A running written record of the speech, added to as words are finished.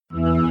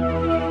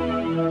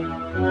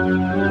Welcome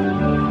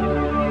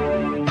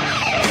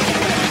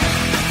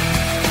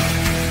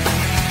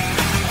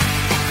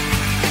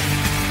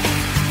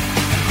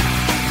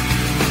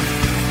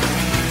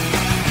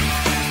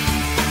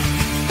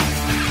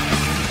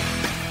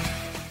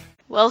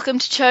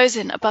to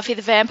Chosen, a Buffy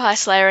the Vampire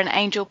Slayer and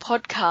Angel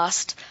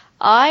podcast.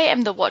 I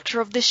am the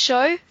watcher of this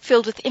show,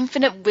 filled with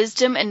infinite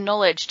wisdom and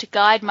knowledge to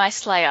guide my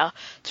Slayer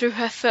through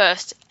her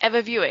first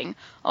ever viewing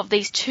of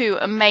these two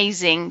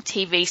amazing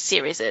TV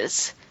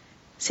series.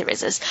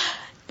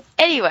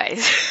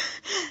 Anyways,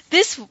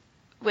 this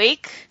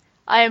week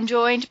I am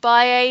joined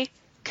by a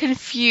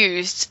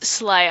confused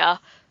Slayer.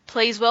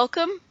 Please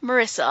welcome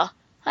Marissa.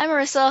 Hi,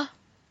 Marissa.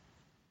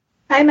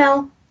 Hi,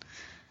 Mel.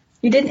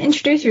 You didn't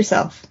introduce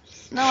yourself.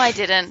 No, I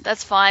didn't.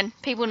 That's fine.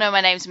 People know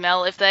my name's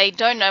Mel. If they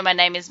don't know my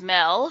name is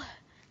Mel,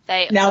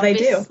 they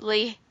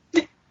obviously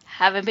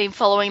haven't been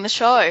following the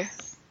show.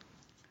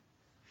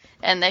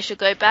 And they should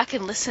go back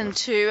and listen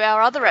to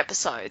our other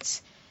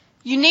episodes.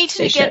 You need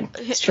to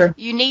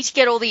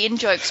get all the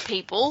in-jokes,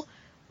 people.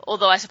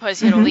 Although I suppose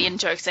to get all the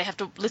in-jokes, they have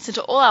to listen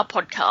to all our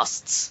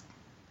podcasts.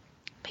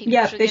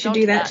 They should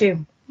do that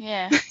too.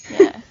 Yeah.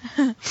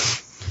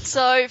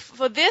 So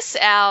for this,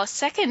 our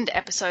second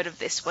episode of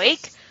this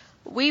week,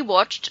 we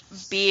watched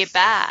Beer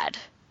Bad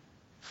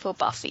for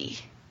Buffy.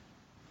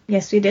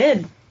 Yes, we did.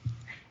 It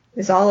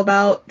was all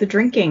about the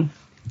drinking.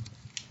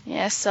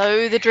 Yeah,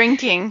 so the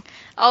drinking.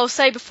 I'll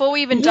say before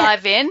we even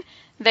dive in,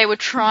 they were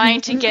trying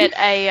to get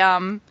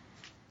a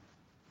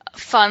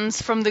funds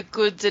from the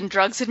Goods and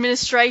Drugs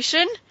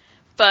Administration,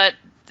 but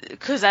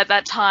because at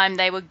that time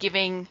they were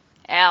giving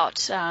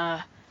out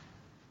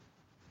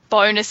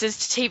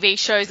bonuses to TV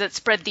shows that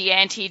spread the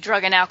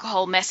anti-drug and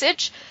alcohol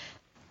message.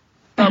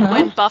 But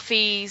when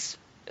Buffy's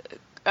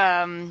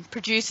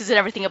producers and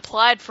everything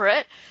applied for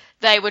it,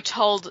 they were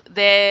told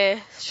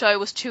their show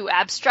was too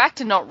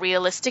abstract and not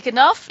realistic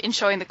enough in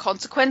showing the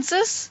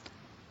consequences.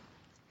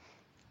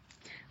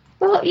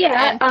 Well,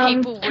 yeah.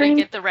 And people wouldn't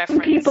get the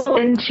reference. People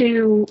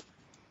into,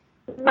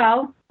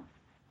 well,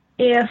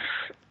 if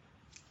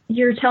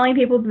you're telling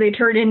people that they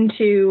turn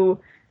into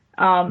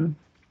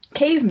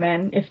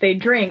cavemen if they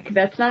drink,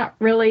 that's not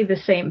really the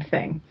same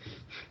thing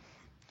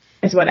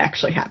is what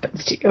actually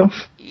happens to you.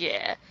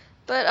 Yeah,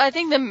 but I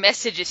think the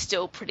message is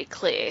still pretty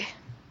clear.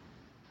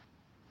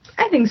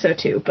 I think so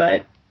too,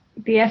 but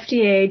the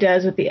FDA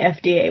does what the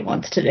FDA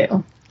wants to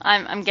do.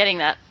 I'm getting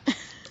that.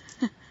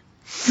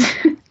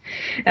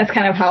 That's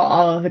kind of how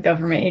all of the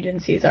government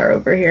agencies are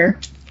over here.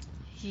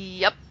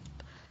 Yep.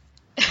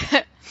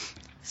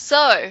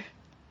 So,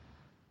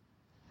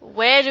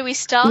 where do we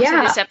start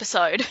in this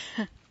episode?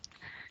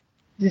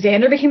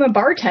 Xander became a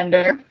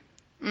bartender.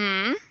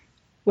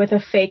 With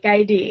a fake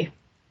ID.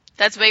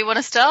 That's where you want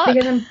to start?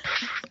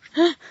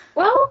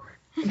 Well,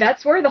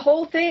 that's where the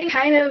whole thing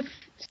kind of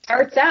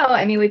starts out.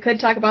 I mean, we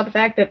could talk about the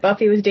fact that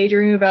Buffy was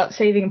daydreaming about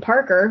saving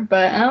Parker,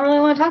 but I don't really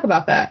want to talk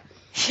about that.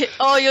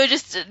 Oh, you're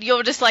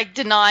just like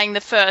denying the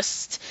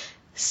first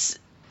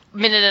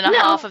minute and a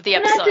half of the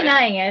episode. I'm not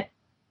denying it.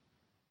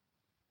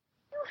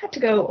 You don't have to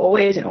go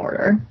always in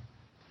order.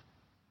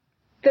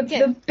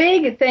 The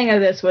big thing of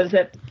this was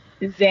that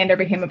Xander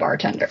became a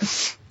bartender.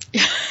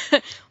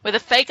 With a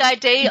fake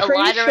ID, a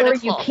lighter, and a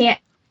cloth. You can't.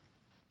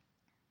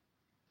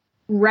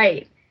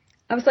 Right.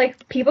 I was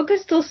like, people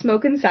could still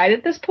smoke inside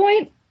at this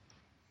point?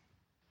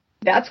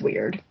 That's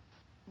weird.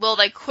 Well,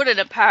 they couldn't,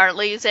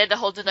 apparently. Xander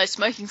holds a no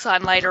smoking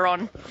sign later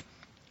on.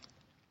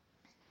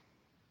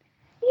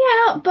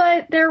 Yeah,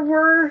 but there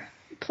were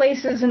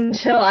places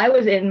until I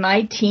was in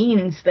my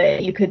teens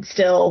that you could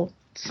still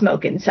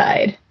smoke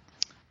inside.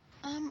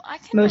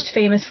 Most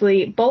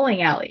famously,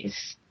 bowling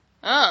alleys.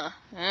 I'm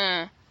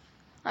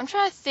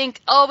trying to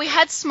think. Oh, we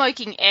had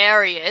smoking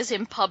areas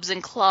in pubs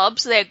and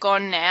clubs. They're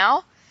gone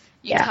now.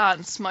 You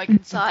can't smoke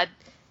inside.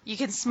 You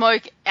can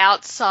smoke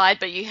outside,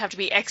 but you have to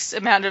be X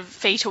amount of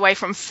feet away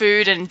from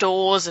food and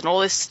doors and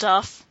all this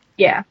stuff.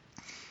 Yeah.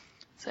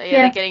 So,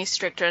 they're getting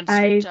stricter and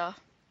stricter.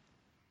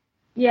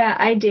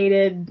 I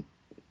dated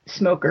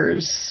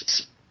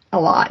smokers a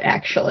lot,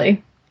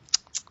 actually.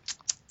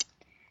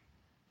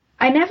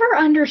 I never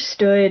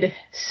understood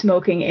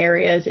smoking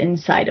areas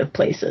inside of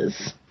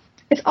places.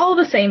 It's all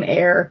the same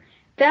air.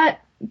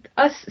 That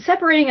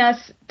separating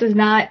us does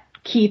not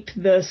keep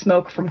the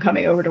smoke from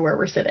coming over to where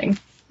we're sitting.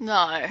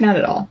 No. Not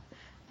at all.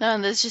 No,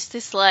 and there's just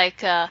this,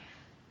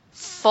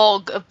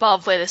 fog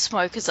above where the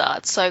smokers are.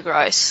 It's so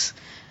gross.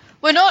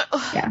 We're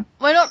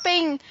not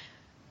being...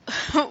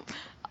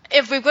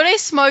 If we've got any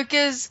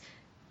smokers,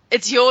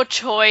 it's your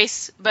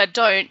choice, but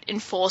don't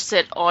enforce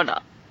it on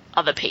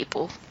other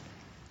people.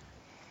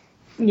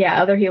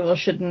 Yeah, other people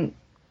shouldn't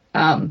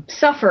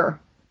suffer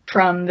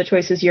from the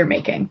choices you're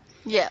making.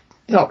 Yeah.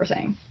 That's all we're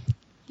saying.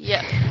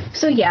 Yeah.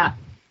 So,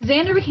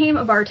 Xander became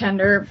a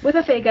bartender with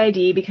a fake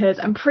ID because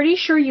I'm pretty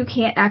sure you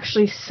can't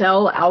actually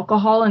sell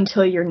alcohol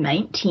until you're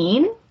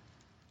 19.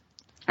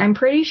 I'm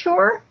pretty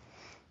sure.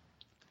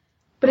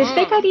 But his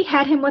fake ID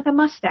had him with a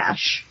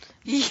mustache.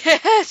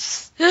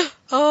 Yes!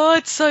 Oh,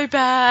 it's so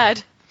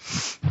bad.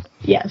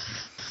 Yes.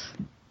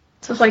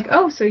 So it's like,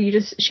 oh, so you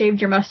just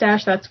shaved your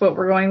mustache? That's what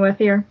we're going with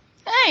here?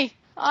 Hey,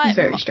 it's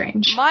very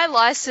strange. My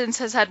license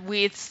has had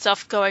weird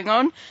stuff going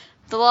on.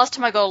 The last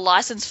time I got a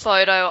license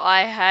photo,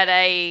 I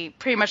had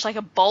pretty much like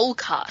a bowl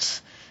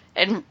cut.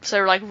 And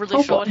so, like,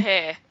 really short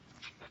hair.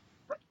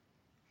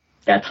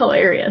 That's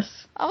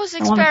hilarious. I was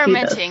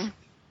experimenting.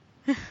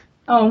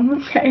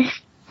 Oh, okay.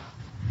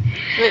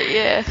 But,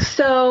 yeah.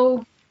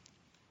 So,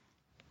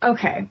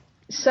 okay.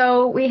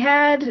 So, we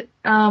had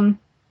Xander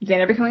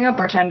becoming a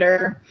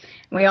bartender.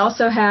 We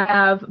also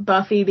have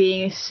Buffy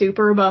being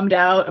super bummed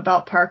out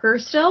about Parker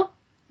still.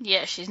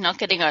 Yeah, she's not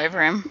getting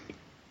over him.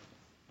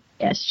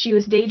 Yes, she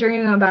was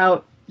daydreaming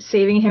about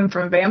saving him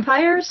from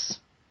vampires,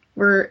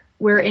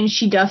 wherein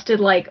she dusted,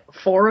 like,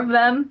 4 of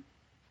them.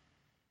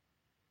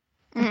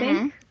 I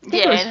think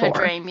yeah, in her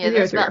dream. Yeah,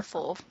 there's about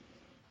 4.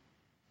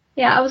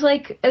 Yeah, I was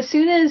like, as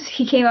soon as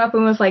he came up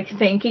and was, like,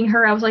 thanking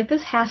her, I was like,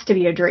 this has to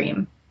be a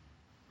dream.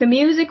 The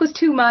music was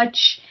too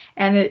much,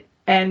 and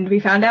we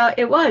found out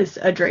it was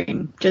a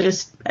dream,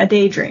 just a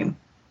daydream.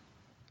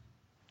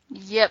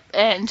 Yep,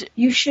 and...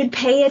 You should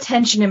pay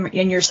attention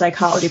in your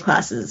psychology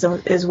classes,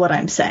 is what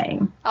I'm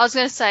saying. I was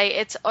going to say,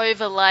 it's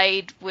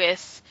overlaid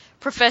with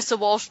Professor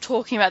Walsh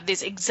talking about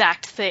this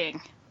exact thing.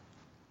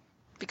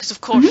 Because of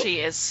course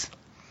she is.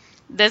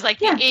 There's, like,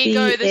 the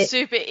ego, the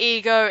super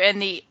ego,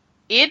 and the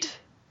id.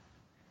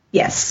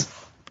 Yes.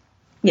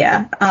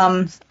 Yeah.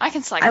 I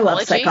can psychology. I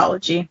love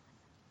psychology.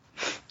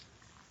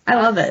 I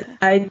love it.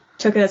 I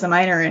took it as a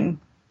minor in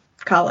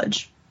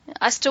college.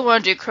 I still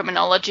want to do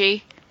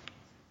criminology.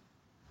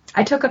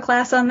 I took a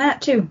class on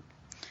that, too.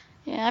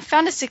 Yeah, I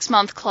found a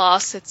 6-month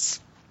class.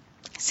 It's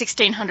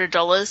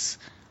 $1,600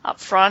 up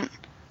front.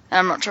 And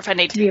I'm not sure if I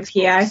need to be a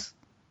PI.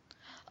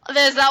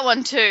 There's that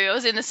one, too. It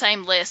was in the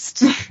same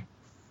list.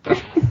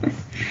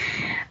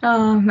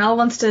 Mel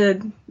wants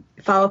to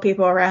follow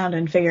people around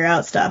and figure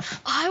out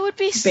stuff. I would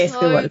be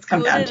basically what it's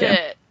come down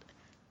to.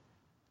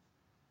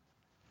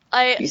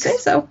 You say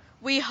so.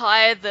 We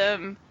hired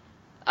them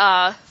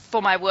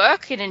for my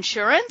work in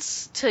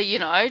insurance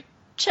to,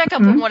 check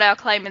up on what our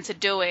claimants are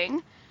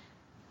doing.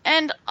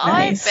 And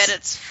nice. I bet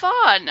it's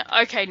fun.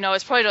 Okay, no,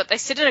 it's probably not. They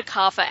sit in a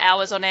car for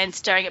hours on end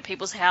staring at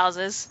people's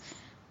houses.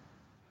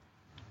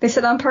 They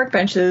sit on park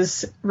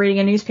benches reading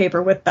a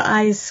newspaper with the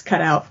eyes cut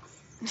out.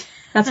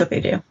 That's what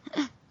they do.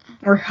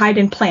 Or hide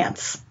in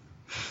plants.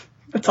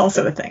 That's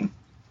also a thing.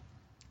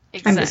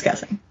 Exactly. I'm just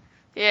guessing.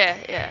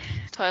 Yeah,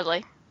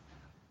 totally.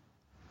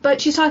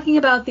 But she's talking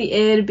about the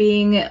id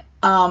being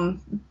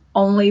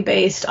only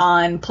based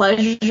on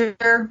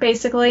pleasure,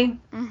 basically.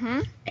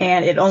 Mm-hmm.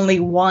 And it only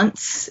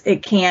wants.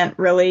 It can't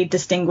really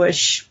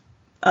distinguish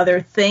other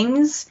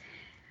things.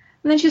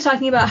 And then she's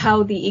talking about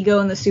how the ego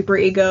and the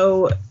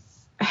superego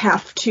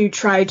have to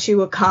try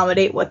to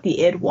accommodate what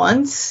the id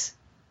wants.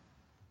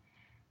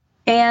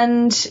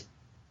 And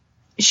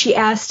she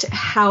asked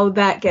how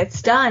that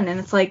gets done, and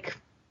it's like,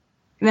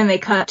 and then they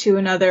cut to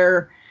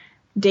another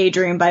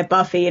daydream by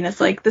Buffy, and it's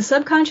like, the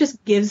subconscious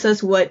gives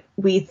us what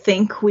we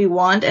think we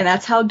want, and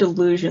that's how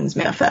delusions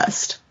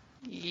manifest.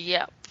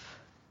 Yep.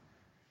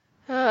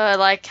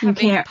 Like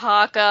having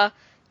Parker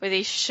with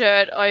his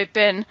shirt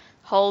open,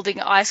 holding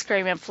ice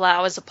cream and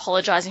flowers,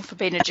 apologizing for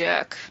being a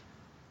jerk.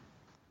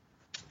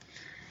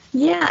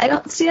 Yeah, I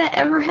don't see that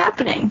ever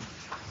happening.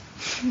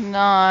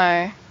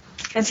 No.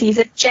 Because he's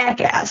a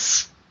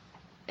jackass.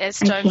 As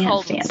Stone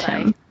Cold would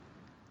say.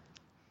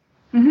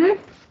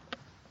 Mm-hmm.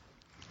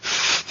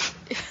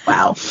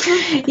 Wow.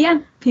 Yeah,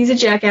 he's a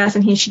jackass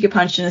and he should get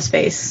punched in his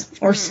face.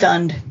 Or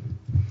stunned.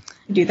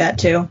 Do that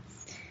too.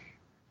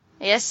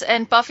 Yes,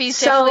 and Buffy's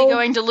definitely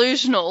going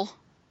delusional.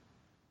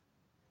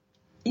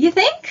 You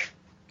think?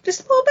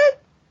 Just a little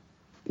bit?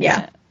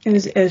 Yeah.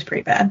 It was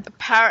pretty bad.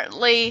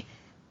 Apparently,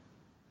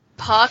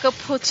 Parker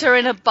puts her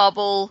in a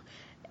bubble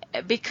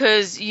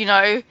because,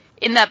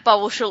 in that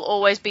bubble she'll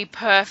always be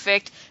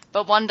perfect,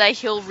 but one day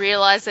he'll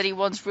realise that he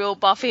wants real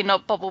Buffy,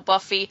 not Bubble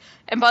Buffy.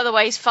 And by the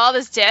way, his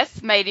father's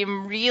death made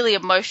him really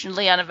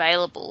emotionally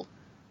unavailable.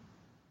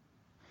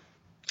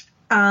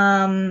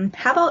 How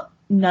about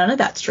none of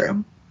that's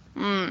true?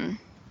 How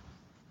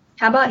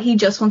about he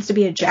just wants to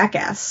be a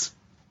jackass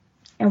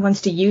and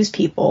wants to use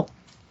people?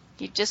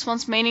 He just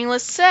wants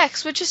meaningless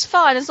sex, which is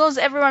fine, as long as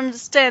everyone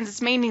understands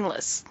it's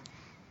meaningless.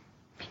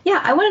 Yeah,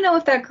 I want to know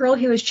if that girl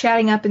he was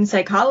chatting up in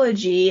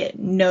psychology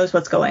knows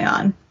what's going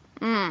on.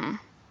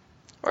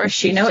 Or does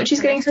she know what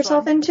she's getting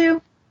herself into?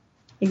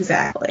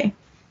 Exactly.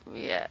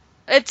 Yeah.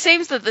 It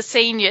seems that the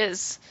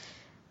seniors,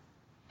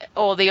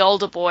 or the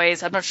older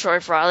boys, I'm not sure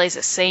if Riley's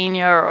a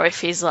senior or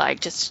if he's like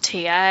just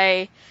a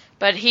TA,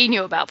 but he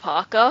knew about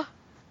Parker.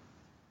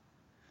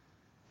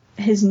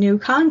 His new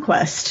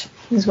conquest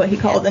is what he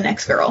called the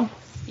next girl.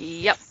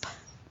 Yep.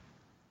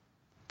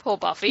 Poor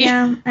Buffy.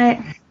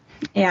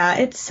 Yeah,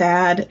 it's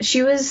sad.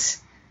 She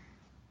was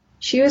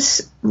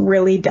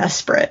really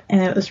desperate,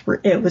 and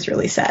it was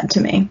really sad to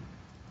me.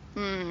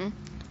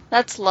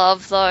 That's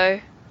love,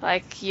 though.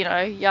 Like,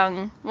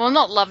 young... Well,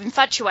 not love,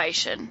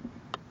 infatuation.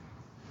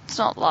 It's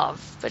not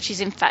love, but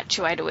she's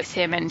infatuated with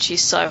him, and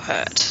she's so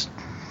hurt.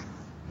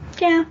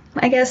 Yeah,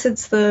 I guess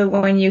it's the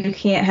when you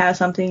can't have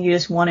something, you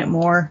just want it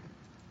more.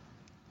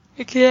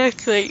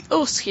 Exactly.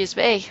 Oh, excuse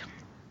me.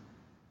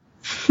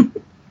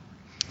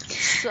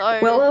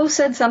 Willow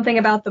said something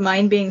about the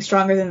mind being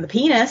stronger than the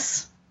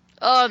penis.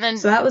 Oh, and then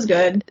so that was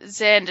good.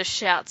 Xander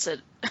shouts it.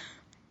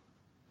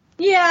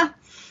 Yeah,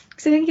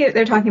 because I think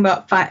they're talking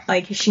about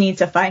she needs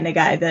to find a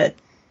guy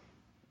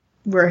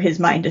where his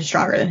mind is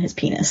stronger than his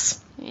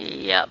penis.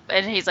 Yep,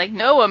 and he's like,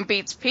 no one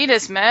beats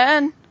penis,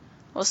 man.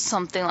 Or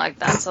something like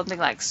that. Something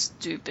like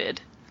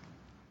stupid.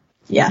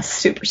 Yes,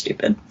 super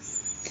stupid.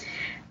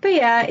 But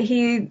yeah,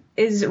 he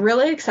is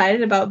really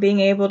excited about being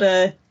able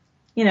to,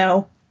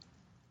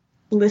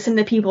 listen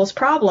to people's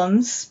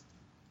problems.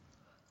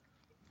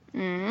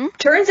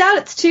 Turns out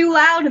it's too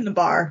loud in the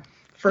bar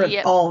for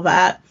all of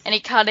that. And he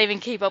can't even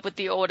keep up with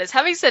the orders.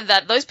 Having said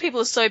that, those people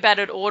are so bad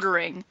at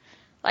ordering.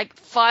 Like,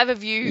 5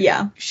 of you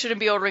shouldn't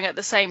be ordering at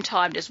the same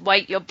time. Just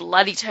wait your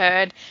bloody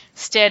turn.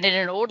 Stand in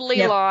an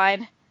orderly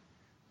line.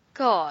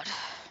 God.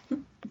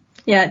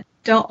 Yeah,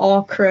 don't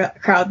all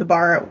crowd the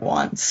bar at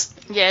once.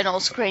 Yeah, and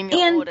all scream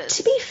your orders. And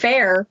to be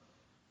fair,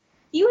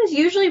 he was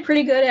usually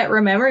pretty good at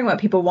remembering what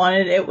people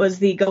wanted. It was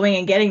the going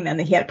and getting them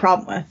that he had a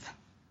problem with.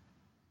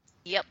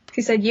 Yep.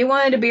 He said, you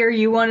wanted a beer,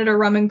 you wanted a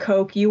rum and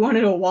coke, you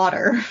wanted a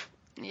water.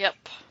 Yep.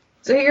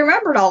 So he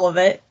remembered all of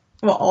it.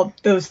 Well, all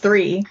those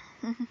 3.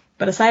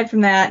 But aside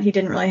from that, he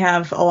didn't really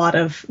have a lot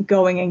of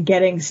going and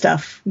getting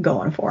stuff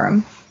going for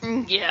him.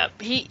 Yeah,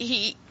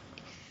 he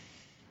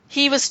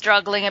was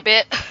struggling a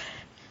bit.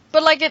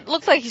 But, it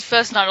looked like his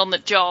first night on the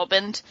job,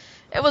 and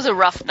it was a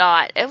rough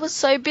night. It was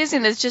so busy,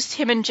 and there's just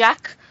him and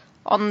Jack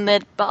on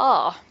the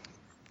bar.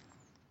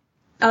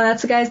 Oh,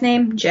 that's the guy's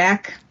name?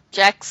 Jack?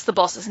 Jack's the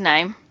boss's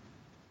name.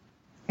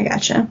 I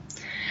gotcha.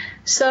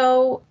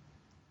 So,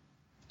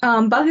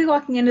 Buffy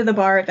walking into the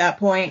bar at that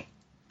point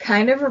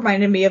kind of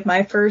reminded me of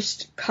my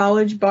first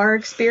college bar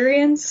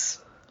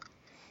experience.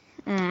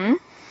 Mm-hmm.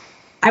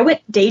 I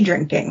went day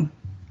drinking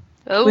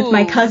with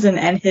my cousin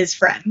and his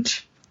friend.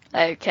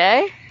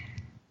 Okay.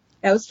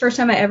 That was the first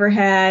time I ever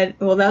had,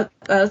 that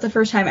was the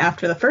first time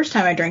after the first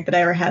time I drank that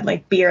I ever had,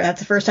 beer.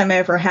 That's the first time I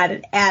ever had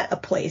it at a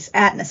place,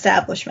 at an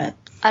establishment.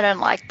 I don't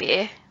like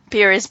beer.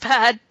 Beer is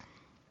bad.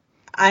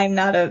 I'm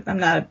not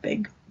a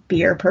big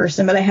beer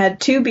person, but I had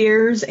 2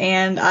 beers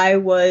and I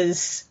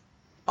was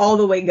all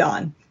the way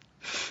gone.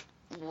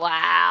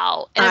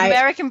 Wow. And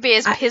American beer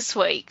is piss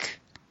weak.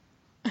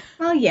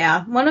 Well,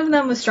 yeah. One of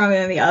them was stronger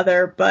than the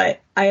other, but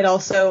I had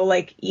also,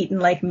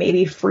 eaten,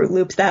 maybe Fruit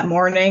Loops that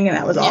morning, and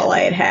that was all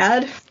I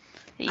had.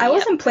 Yep. I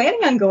wasn't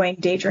planning on going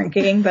day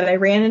drinking, but I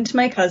ran into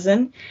my cousin,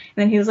 and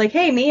then he was like,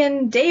 hey, me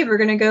and Dave are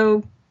going to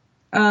go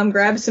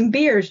grab some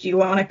beers. Do you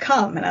want to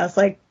come? And I was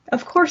like,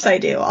 of course I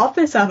do. I'll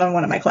miss out on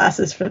one of my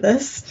classes for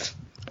this.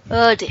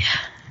 Oh, dear.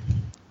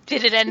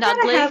 Did it end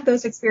ugly? I have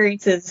those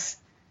experiences.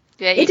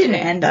 Yeah, it didn't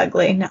end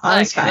ugly. No, I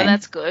was fine. Well,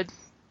 that's good.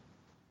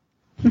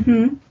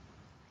 Mm-hmm.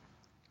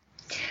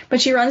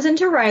 But she runs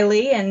into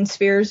Riley and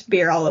spears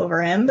beer all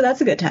over him, but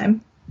that's a good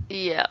time.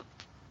 Yeah.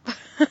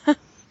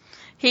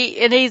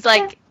 He's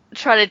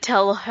trying to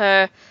tell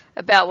her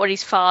about what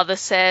his father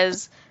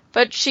says,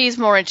 but she's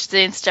more interested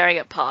in staring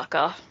at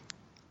Parker.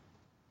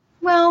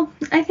 Well,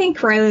 I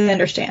think Riley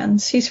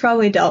understands. He's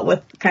probably dealt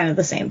with kind of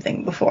the same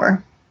thing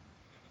before.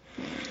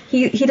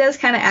 He does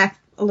kind of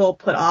act a little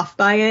put off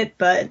by it,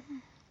 but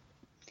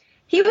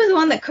he was the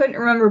one that couldn't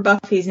remember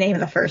Buffy's name in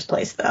the first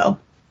place, though.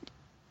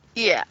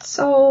 Yeah.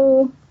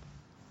 So...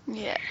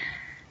 Yeah.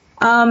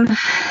 But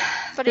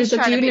there's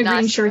a dude in a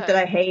green shirt that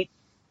I hate.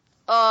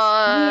 He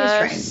was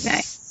trying to be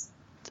nice.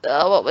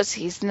 What was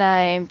his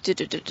name?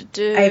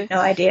 I have no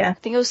idea. I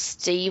think it was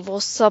Steve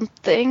or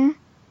something.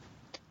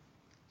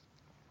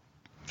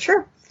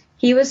 Sure.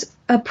 He was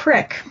a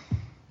prick.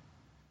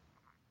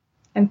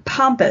 And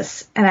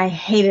pompous, and I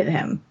hated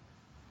him.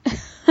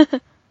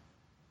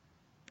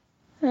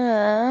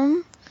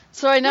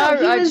 So I know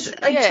he was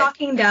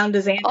talking down to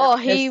Xander. Oh,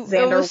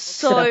 Xander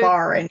was at a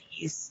bar and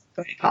he's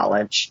going to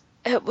college.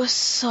 It was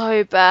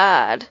so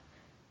bad.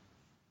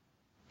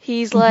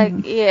 He's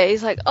like,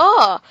 he's like,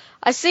 oh,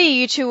 I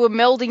see you two were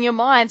melding your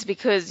minds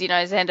because,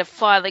 Xander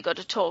finally got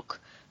to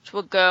talk to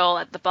a girl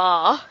at the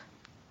bar.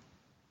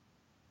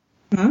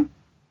 Hmm?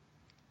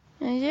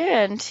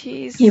 And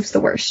he was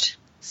the worst.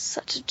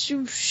 Such a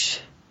douche.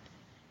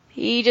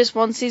 He just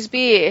wants his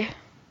beer.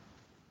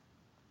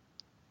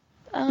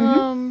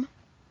 Hunt?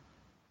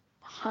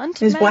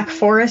 It was Black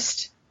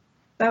Forest. Is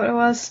that what it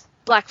was?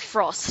 Black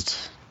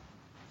Frost.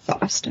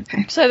 Frost,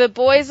 okay. So the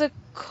boys are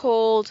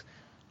called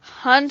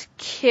Hunt,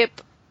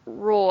 Kip,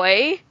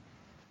 Roy,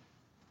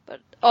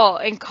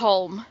 and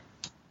Colm.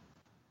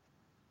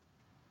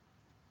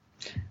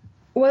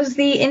 Was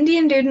the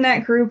Indian dude in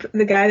that group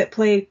the guy that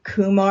played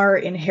Kumar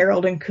in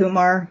Harold and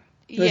Kumar?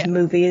 Those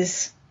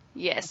movies?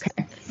 Yes.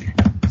 Okay.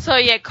 So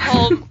yeah,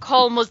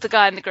 Colm was the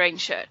guy in the green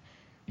shirt.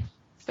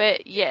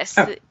 But yes.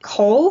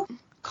 Cole?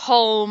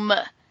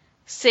 Colm.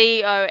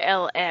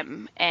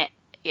 C-O-L-M.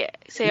 Yeah,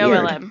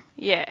 C-O-L-M.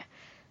 Yeah.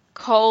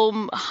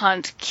 Colm,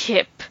 Hunt,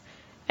 Kip,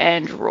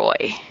 and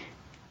Roy.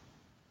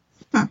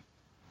 Huh.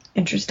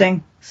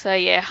 Interesting. So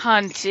yeah,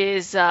 Hunt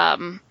is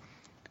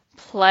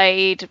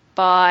played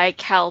by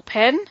Kal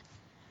Penn,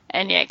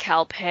 and yeah,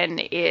 Kal Penn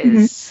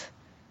is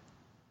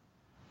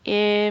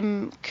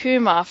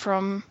Kumar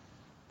from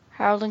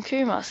Harold and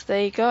Kumar. So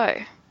there you go.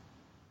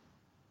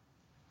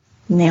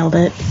 Nailed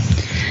it.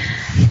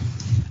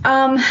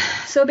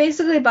 So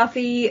basically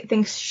Buffy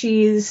thinks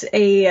she's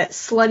a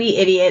slutty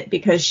idiot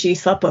because she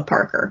slept with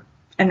Parker,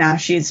 and now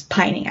she's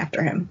pining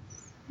after him.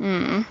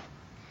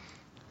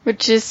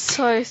 Which is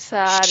so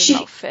sad and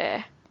not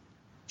fair.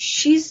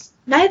 She's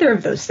neither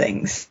of those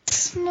things.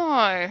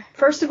 No.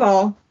 First of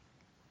all,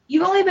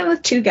 you've only been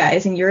with 2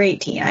 guys and you're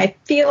 18. I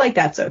feel like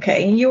that's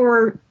okay. And you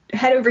were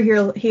head over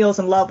heels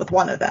in love with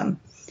one of them.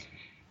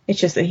 It's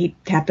just that he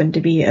happened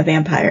to be a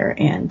vampire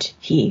and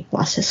he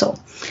lost his soul.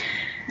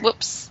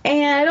 Whoops.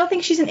 And I don't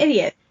think she's an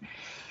idiot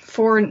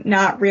for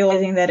not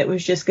realizing that it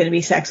was just going to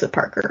be sex with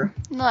Parker.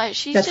 No,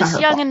 she's That's just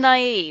young and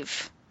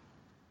naive.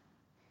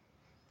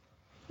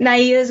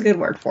 Naive is a good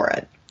word for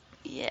it.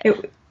 Yeah.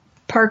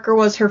 Parker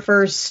was her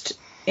first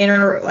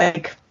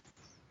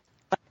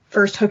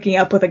first hooking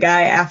up with a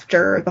guy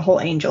after the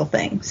whole Angel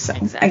thing. So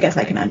exactly. I guess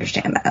I can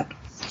understand that.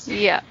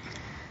 Yeah.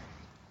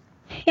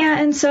 Yeah,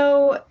 and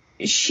so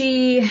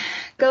she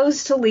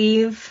goes to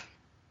leave,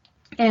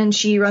 and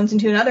she runs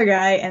into another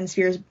guy and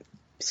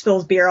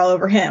spills beer all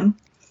over him.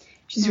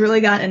 She's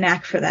really gotten a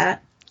knack for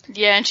that.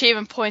 Yeah, and she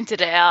even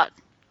pointed it out.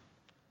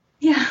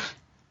 Yeah.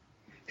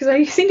 Because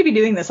I seem to be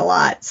doing this a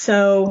lot.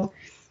 So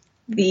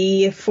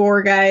the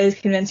 4 guys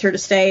convince her to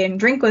stay and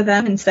drink with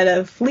them instead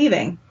of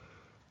leaving.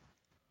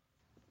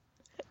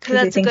 Because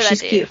that's a good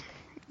she's idea. Cute.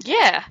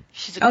 Yeah,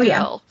 she's a girl.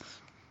 Yeah.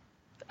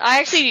 I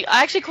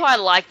actually quite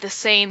like the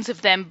scenes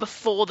of them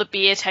before the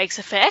beer takes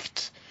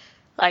effect.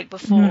 Like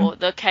before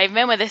the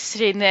cavemen, where they're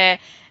sitting there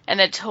and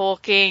they're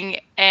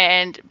talking,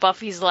 and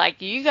Buffy's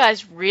like, "You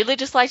guys really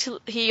just like to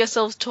hear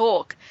yourselves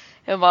talk."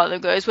 And one of them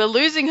goes, "We're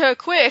losing her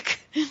quick."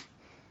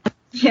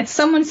 Yeah,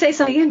 someone say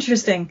something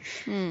interesting.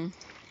 And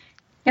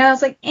I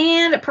was like,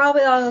 and it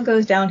probably all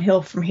goes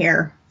downhill from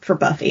here for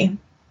Buffy.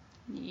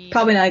 Yeah.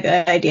 Probably not a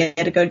good idea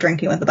to go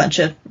drinking with a bunch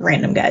of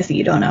random guys that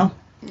you don't know.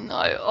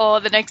 No, or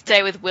the next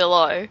day with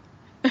Willow.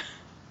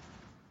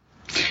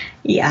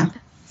 Yeah.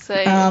 So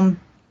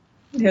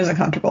it was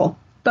uncomfortable.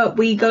 But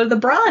we go to the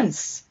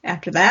Bronze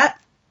after that.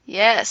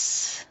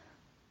 Yes.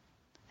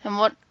 And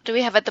what do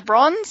we have at the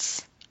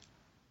Bronze?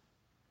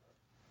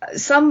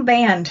 Some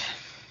band.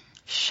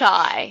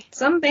 Shy.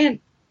 Some band.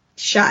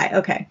 Shy,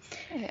 okay.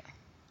 Yeah.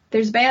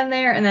 There's a band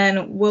there, and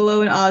then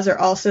Willow and Oz are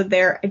also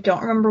there. I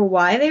don't remember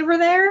why they were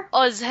there.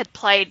 Oz had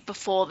played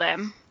before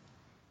them.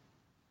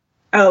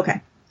 Oh,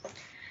 okay.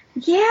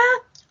 Yeah,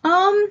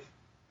 I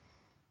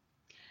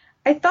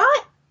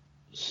thought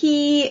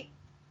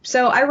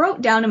so I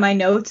wrote down in my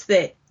notes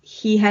that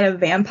he had a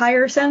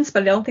vampire sense,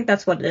 but I don't think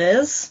that's what it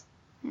is.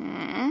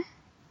 I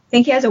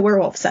think he has a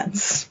werewolf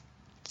sense.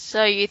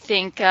 So you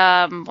think,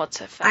 what's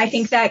her face? I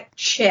think that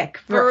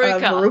chick,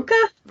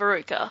 Veruca.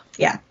 Veruca.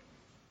 Yeah.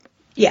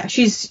 Yeah,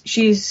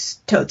 she's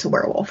totes a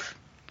werewolf.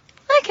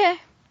 Okay.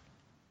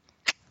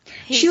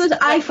 She was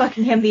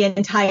eye-fucking him the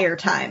entire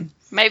time.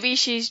 Maybe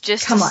she's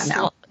just Come on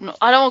now. No,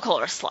 I don't want to call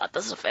her a slut.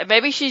 That's not fair.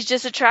 Maybe she's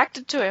just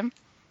attracted to him.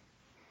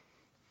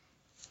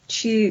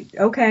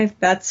 Okay,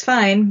 that's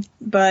fine.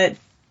 But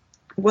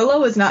Willow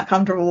was not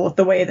comfortable with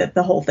the way that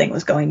the whole thing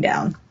was going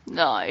down.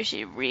 No,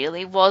 she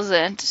really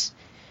wasn't.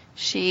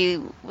 She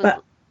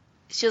was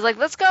like,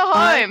 let's go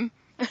home.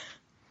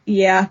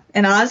 Yeah,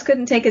 and Oz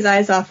couldn't take his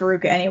eyes off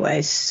Veruca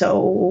anyway,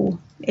 so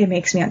it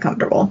makes me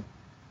uncomfortable.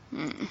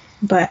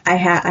 But I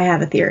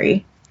have a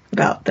theory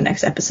about the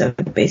next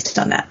episode based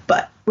on that,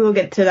 but we'll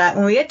get to that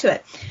when we get to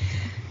it.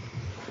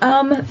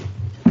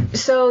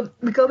 So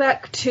we go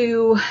back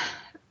to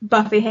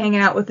Buffy hanging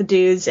out with the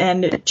dudes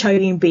and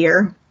chugging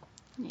beer.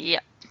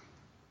 Yep.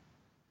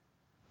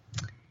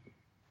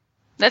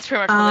 That's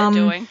pretty much what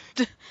they're doing.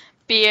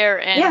 Beer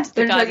and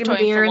they're chugging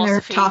beer and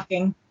they're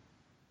talking.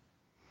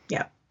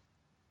 Yep.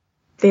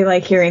 They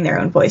like hearing their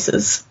own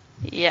voices.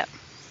 Yep.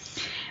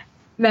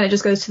 Then it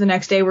just goes to the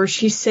next day where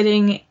she's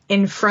sitting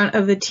in front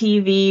of the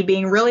TV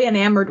being really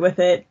enamored with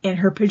it in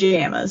her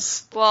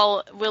pajamas.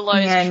 While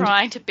Willow's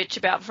trying to bitch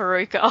about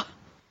Veruca.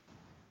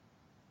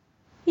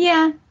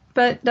 Yeah,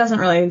 but doesn't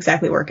really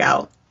exactly work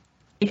out.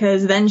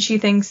 Because then she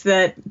thinks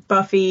that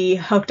Buffy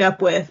hooked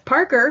up with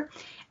Parker,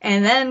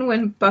 and then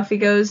when Buffy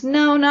goes,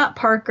 no, not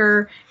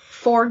Parker,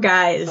 4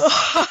 guys.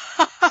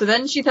 So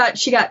then she thought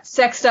she got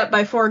sexed up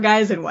by 4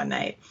 guys in one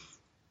night.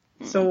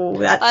 So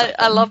that's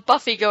I love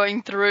Buffy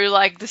going through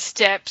like the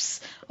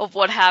steps of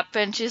what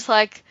happened. She's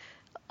like,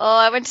 oh,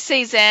 I went to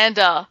see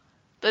Xander,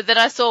 but then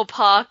I saw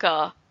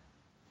Parker.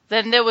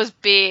 Then there was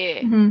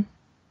beer. Mm-hmm.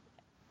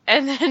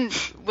 And then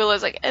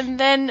Willow's like, and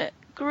then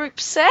group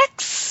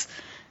sex?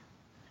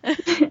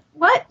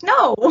 What?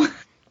 No.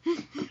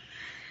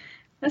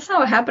 That's not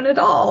what happened at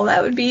all.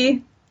 That would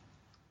be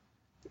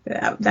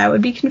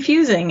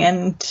confusing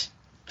and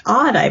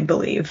odd, I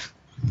believe.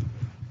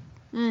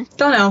 Don't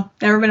know.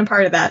 Never been a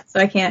part of that, so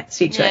I can't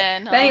speak to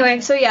it. No. But anyway,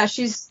 so yeah,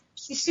 she's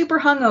super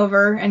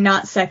hungover and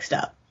not sexed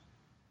up.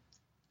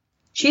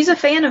 She's a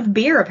fan of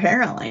beer,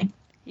 apparently.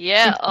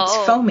 Yeah, it's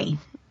foamy.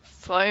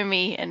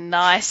 Foamy and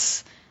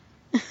nice.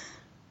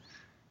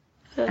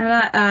 And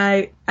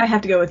I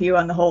have to go with you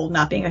on the whole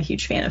not being a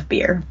huge fan of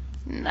beer.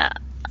 Nah,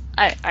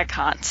 I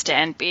can't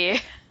stand beer.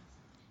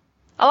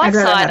 I like I'd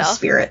rather cider. have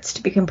spirits,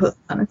 to be completely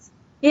honest.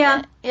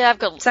 Yeah. Yeah, I've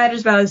got...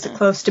 Cider's about as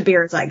close to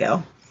beer as I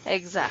go.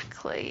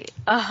 Exactly.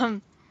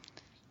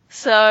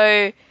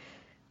 So,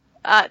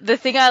 the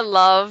thing I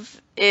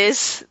love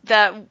is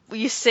that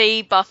you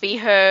see Buffy,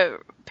 her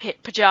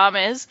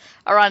pajamas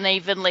are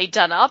unevenly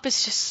done up.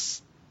 It's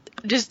just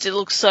it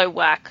looks so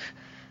whack.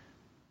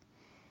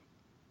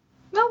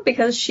 Well,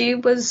 because she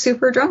was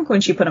super drunk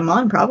when she put them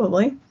on,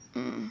 probably.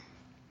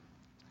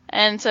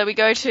 And so we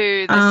go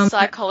to the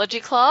psychology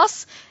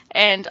class,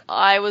 and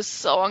I was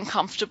so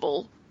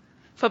uncomfortable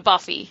for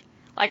Buffy.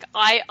 Like,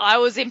 I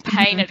was in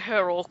pain at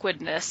her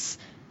awkwardness.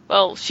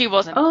 Well, she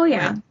wasn't. Oh,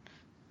 yeah.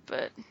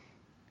 But...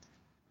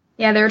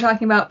 Yeah, they were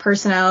talking about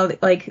personality,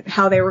 like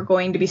how they were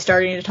going to be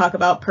starting to talk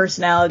about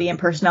personality and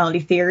personality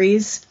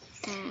theories.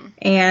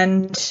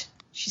 And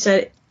she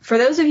said, for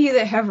those of you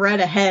that have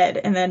read ahead,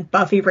 and then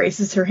Buffy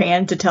raises her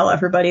hand to tell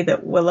everybody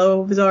that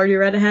Willow has already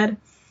read ahead.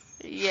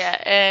 Yeah,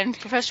 and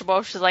Professor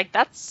Walsh is like,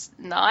 that's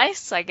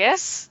nice, I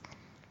guess.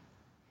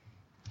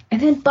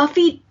 And then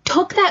Buffy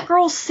took that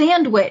girl's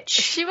sandwich.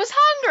 She was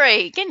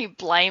hungry. Can you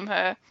blame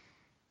her?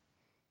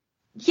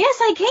 Yes,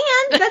 I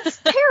can. That's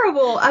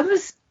terrible. I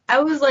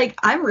was like,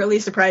 I'm really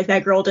surprised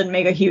that girl didn't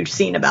make a huge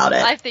scene about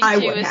it. I think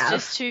she was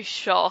just too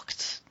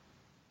shocked.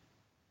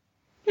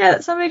 Yeah,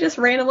 that somebody just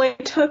randomly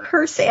took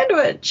her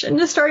sandwich and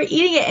just started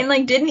eating it and,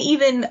 like, didn't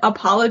even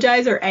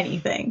apologize or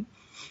anything.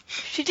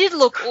 She did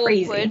look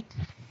crazy. Awkward.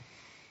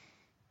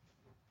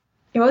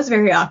 It was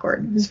very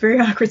awkward. It was a very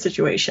awkward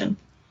situation.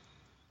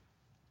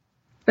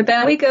 But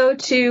then we go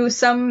to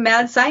some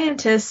mad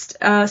scientist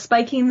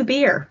spiking the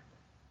beer.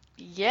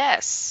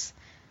 Yes.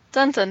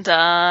 Dun dun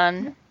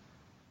dun.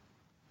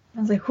 I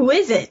was like, who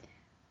is it?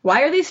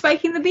 Why are they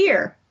spiking the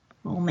beer?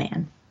 Oh,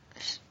 man.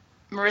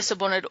 Marissa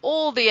wanted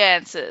all the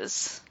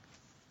answers.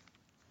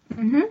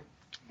 And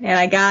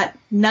I got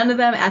none of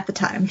them at the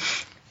time.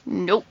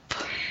 Nope.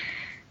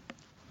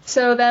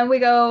 So then we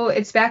go,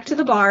 it's back to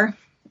the bar,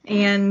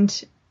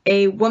 and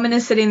a woman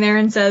is sitting there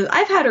and says,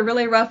 I've had a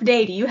really rough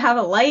day. Do you have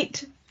a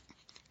light?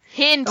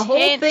 Hint, the whole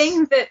hint.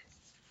 Thing that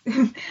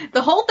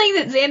the whole thing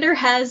that Xander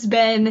has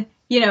been,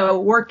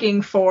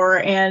 working for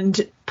and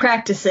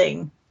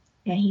practicing.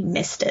 And he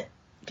missed it.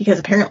 Because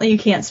apparently you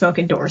can't smoke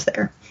indoors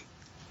there.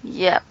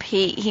 Yep,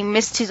 he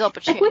missed his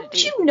opportunity. Like,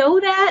 wouldn't you know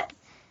that?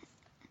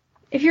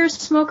 If you're a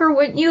smoker,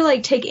 wouldn't you,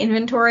 like, take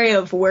inventory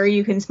of where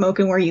you can smoke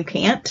and where you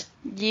can't?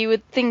 You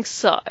would think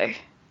so.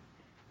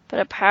 But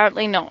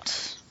apparently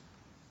not.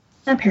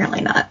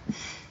 Apparently not.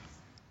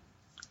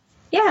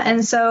 Yeah,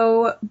 and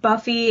so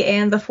Buffy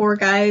and the four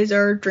guys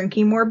are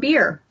drinking more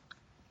beer.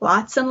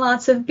 Lots and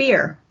lots of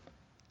beer.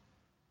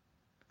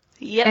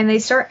 Yep. And they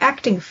start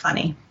acting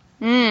funny.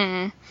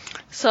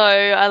 So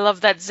I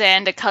love that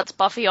Xander cuts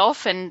Buffy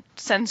off and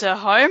sends her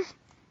home.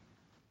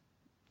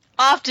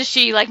 After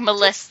she, like,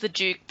 molests the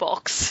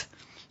jukebox.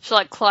 She,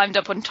 like, climbed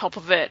up on top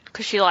of it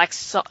because she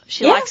likes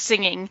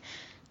singing.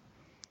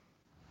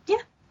 Yeah,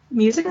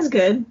 music is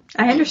good.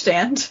 I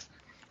understand.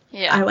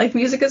 Yeah. I like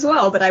music as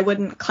well, but I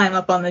wouldn't climb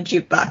up on the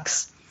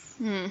jukebox.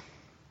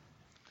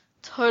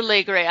 Totally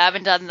agree. I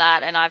haven't done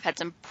that, and I've had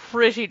some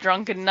pretty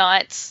drunken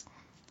nights.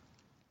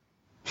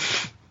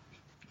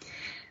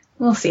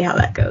 We'll see how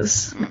that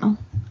goes.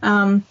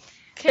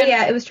 But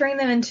yeah, it was turning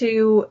them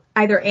into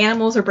either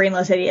animals or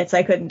brainless idiots.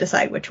 I couldn't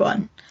decide which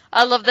one.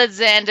 I love that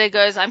Xander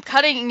goes, I'm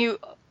cutting you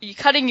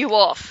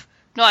off.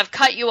 No, I've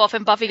cut you off,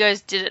 and Buffy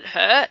goes, did it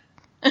hurt?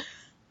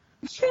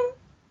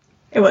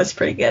 It was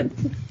pretty good.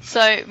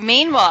 So,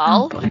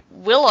 meanwhile,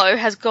 Willow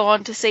has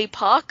gone to see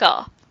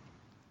Parker.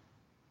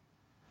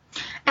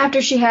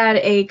 After she had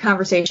a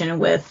conversation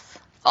with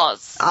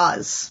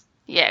Oz.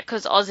 Yeah,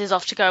 because Oz is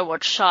off to go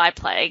watch Shy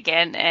play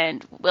again,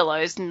 and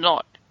Willow's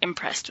not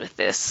impressed with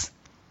this.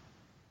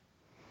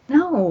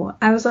 No,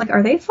 I was like,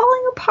 are they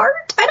falling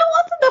apart? I don't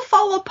want them to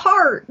fall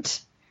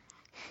apart.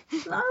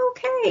 It's not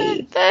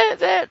okay.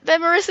 They're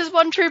Marissa's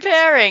one true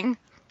pairing.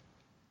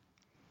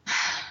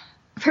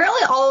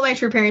 Apparently all of my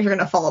true pairings are going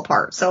to fall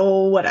apart,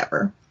 so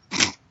whatever.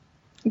 At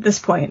this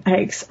point,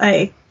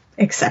 I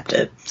accept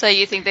it. So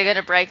you think they're going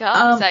to break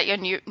up? Is that your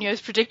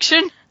news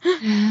prediction?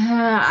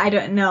 I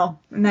don't know.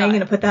 I'm not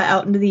going to put that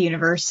out into the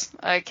universe.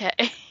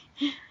 Okay.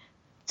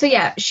 So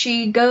yeah,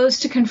 she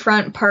goes to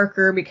confront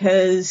Parker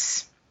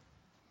because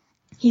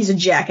he's a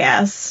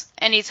jackass.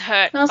 And he's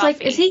hurt And I was Buffy.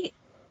 like, is he...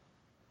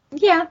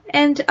 Yeah,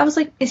 and I was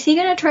like, is he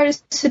going to try to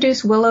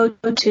seduce Willow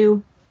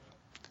too?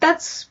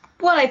 That's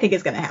what I think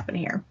is going to happen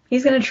here.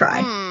 He's going to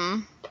try.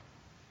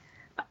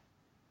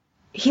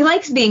 He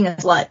likes being a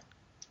slut,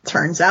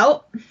 turns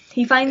out.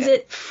 He finds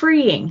it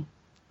freeing.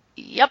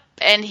 Yep,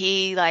 and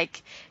he,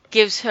 like,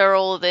 gives her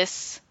all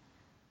this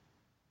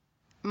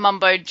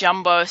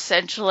mumbo-jumbo,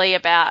 essentially,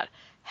 about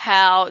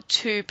how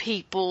two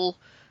people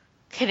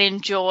can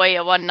enjoy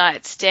a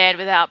one-night stand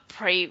without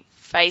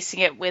facing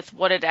it with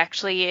what it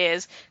actually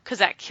is, because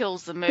that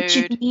kills the mood. But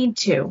you need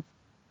to.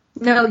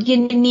 No,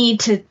 you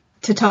need to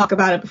talk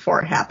about it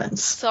before it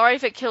happens. Sorry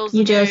if it kills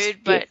the mood,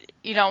 but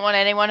you don't want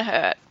anyone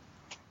hurt.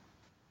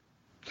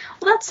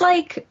 Well, that's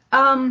like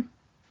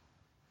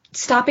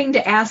stopping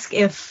to ask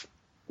if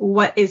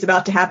what is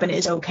about to happen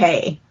is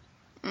okay.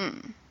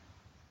 Mm.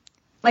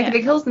 Like, if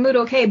it kills the mood,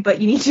 okay,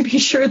 but you need to be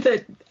sure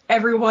that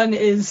everyone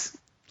is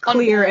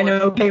clear and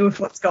okay with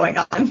what's going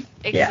on.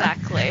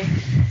 Exactly.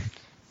 Yeah.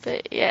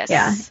 But, yes.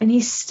 Yeah, and he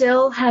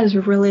still has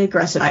really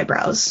aggressive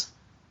eyebrows.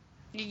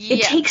 Yeah.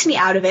 It takes me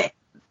out of it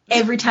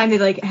every time they,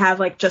 like, have,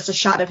 like, just a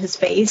shot of his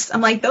face.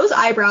 I'm like, those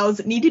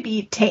eyebrows need to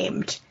be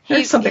tamed.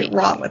 There's something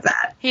wrong with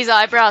that. His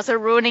eyebrows are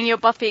ruining your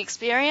Buffy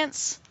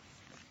experience?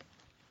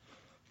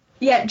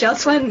 Yeah,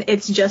 just when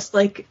it's just,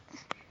 like...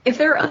 If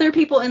there are other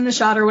people in the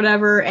shot or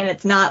whatever, and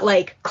it's not,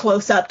 like,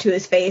 close up to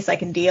his face, I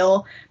can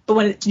deal. But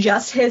when it's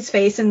just his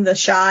face in the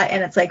shot,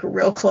 and it's, like,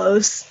 real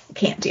close, I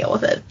can't deal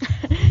with it.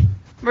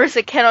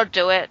 Marissa cannot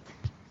do it.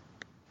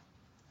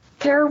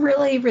 They're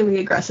really, really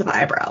aggressive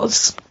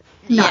eyebrows.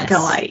 Not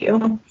gonna lie to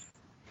you.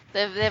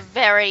 They're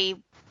very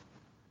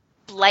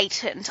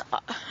blatant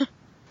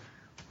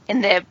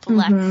in their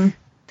black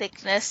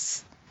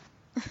thickness.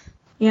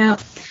 Yeah.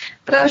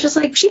 But I was just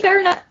like, she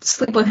better not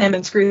sleep with him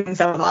and screw things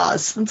up with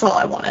Oz. That's all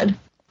I wanted.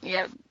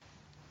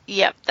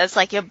 Yep, that's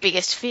like your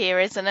biggest fear,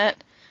 isn't it?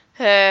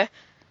 Them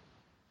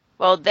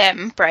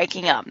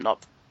breaking up,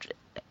 not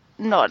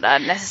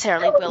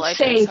necessarily Willow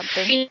doing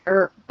something.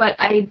 Fear, but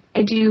I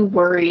do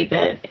worry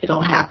that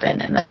it'll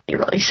happen and that you're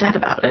really sad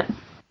about it.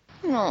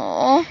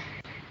 Aww.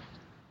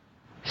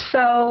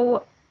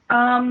 So,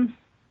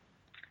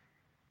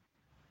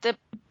 they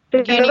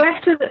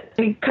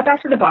cut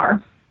back to the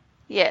bar.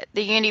 Yeah,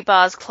 the uni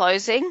bar's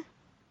closing.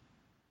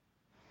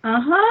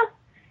 Uh-huh.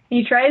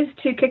 He tries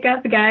to kick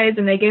out the guys,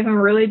 and they give him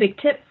a really big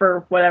tip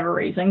for whatever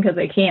reason, because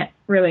they can't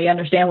really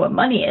understand what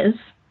money is.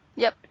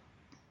 Yep.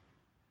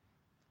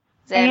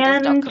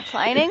 Xander's not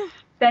complaining.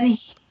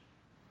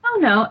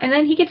 And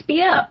then he gets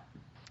beat up.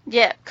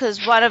 Yeah,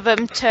 because one of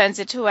them turns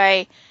into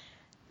a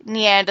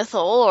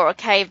Neanderthal or a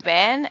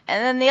caveman, and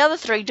then the other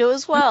three do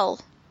as well.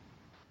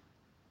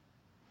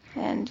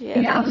 And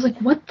I was like,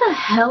 what the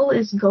hell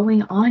is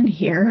going on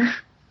here?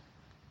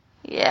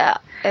 Yeah,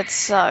 it's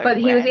so But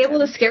he was able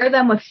to scare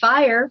them with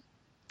fire.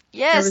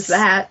 Yes. There was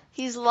that.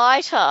 He's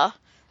lighter.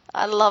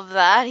 I love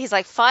that. He's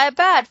like, fire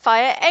bad,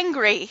 fire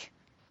angry.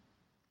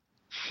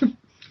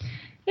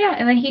 Yeah,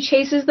 and then he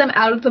chases them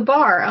out of the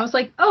bar. I was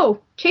like,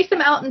 oh, chase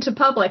them out into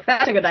public.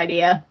 That's a good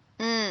idea.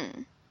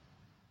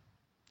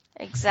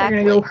 Exactly. They're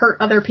going to go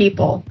hurt other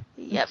people.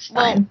 Yep.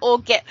 Well, or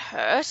get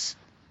hurt.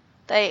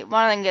 One of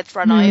them gets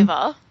run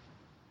over.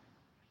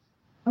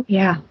 Oh,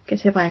 yeah.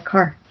 Gets hit by a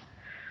car.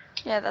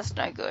 Yeah, that's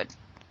no good.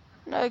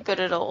 No good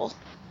at all.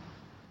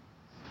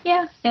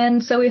 Yeah,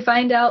 and so we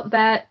find out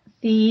that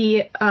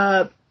the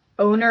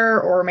owner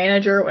or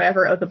manager or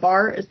whatever of the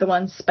bar is the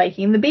one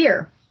spiking the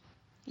beer.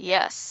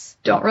 Yes.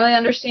 Don't really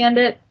understand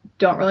it.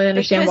 Don't really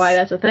understand why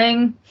that's a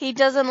thing. He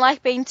doesn't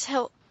like being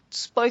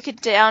spoken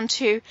down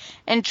to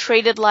and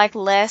treated like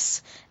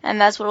less, and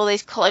that's what all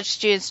these college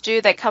students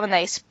do. They come and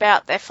they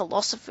spout their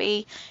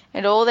philosophy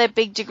and all their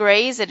big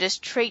degrees and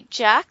just treat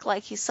Jack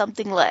like he's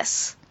something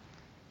less.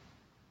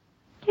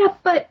 Yeah,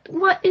 but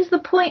what is the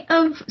point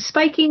of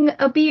spiking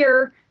a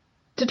beer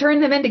to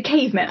turn them into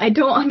cavemen? I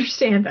don't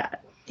understand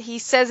that. He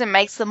says it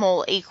makes them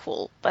all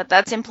equal, but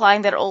that's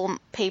implying that all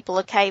people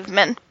are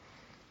cavemen.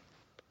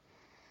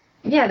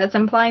 Yeah, that's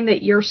implying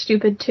that you're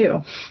stupid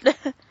too.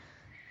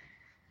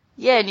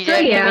 Yeah, and you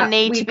don't even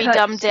need to be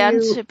dumbed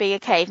down to be a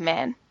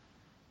caveman.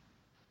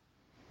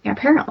 Yeah,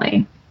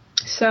 apparently.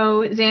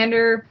 So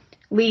Xander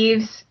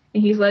leaves,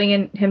 and he's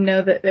letting him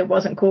know that it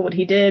wasn't cool what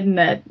he did, and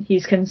that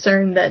he's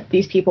concerned that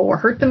these people will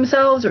hurt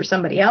themselves or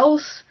somebody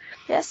else.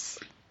 Yes.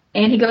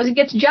 And he goes and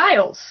gets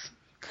Giles.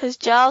 Because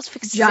Giles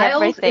fixes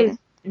everything.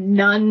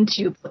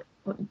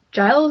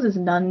 Giles is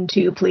none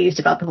too pleased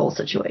about the whole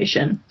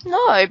situation.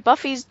 No,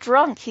 Buffy's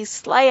drunk. His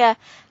Slayer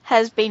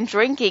has been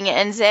drinking,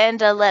 and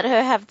Xander let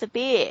her have the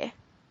beer.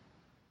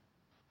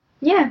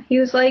 Yeah, he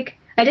was like,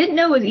 I didn't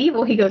know it was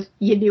evil. He goes,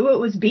 you knew it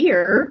was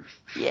beer.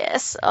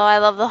 Yes. Oh, I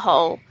love the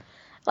whole,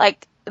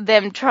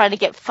 them trying to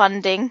get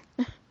funding.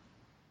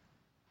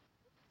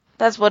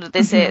 That's what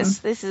this is.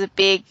 This is a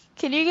big,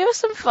 can you give us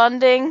some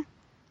funding?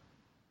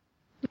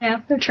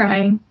 Yeah, they're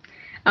trying.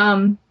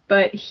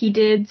 But he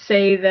did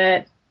say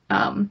that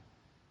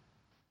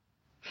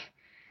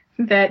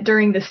that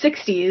during the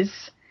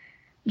 60s,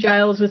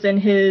 Giles was in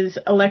his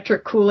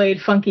electric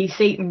Kool-Aid funky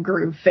Satan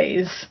groove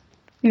phase.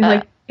 He was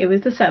like, it was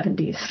the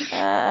 70s.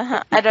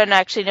 I don't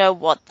actually know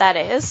what that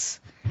is.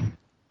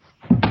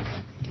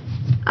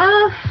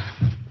 I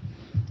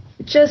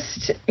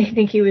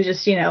think he was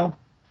just,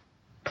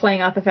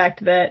 playing off the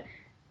fact that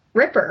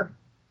Ripper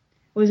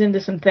was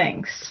into some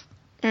things.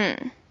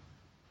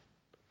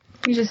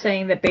 He's just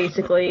saying that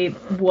basically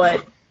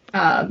what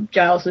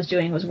Giles was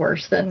doing was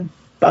worse than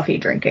Buffy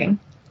drinking.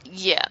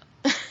 Yeah.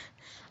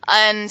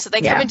 And so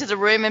they come into the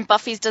room and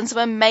Buffy's done some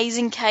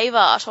amazing cave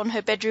art on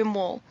her bedroom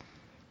wall.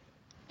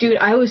 Dude,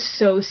 I was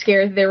so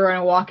scared they were going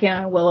to walk in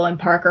on Willow and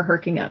Parker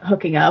hooking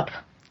up.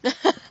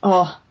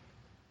 Oh,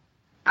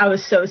 I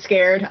was so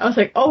scared. I was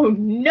like, oh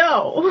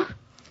no!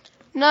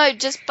 No,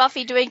 just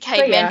Buffy doing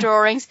caveman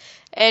drawings,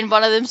 and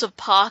one of them's of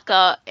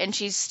Parker, and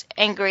she's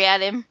angry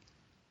at him.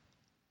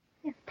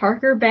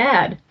 Parker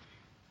bad.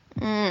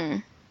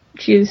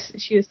 She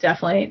was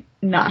definitely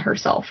not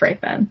herself right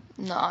then.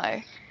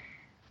 No.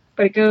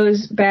 But it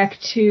goes back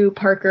to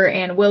Parker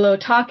and Willow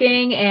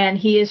talking, and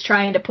he is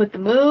trying to put the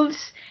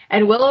moves,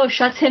 and Willow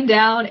shuts him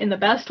down in the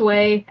best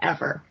way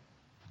ever.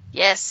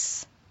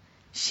 Yes.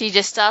 She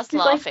just starts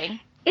laughing.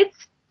 Like,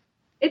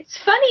 it's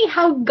funny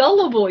how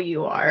gullible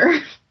you are.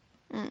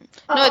 No,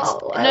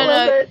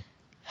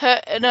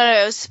 it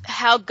was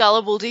how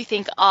gullible do you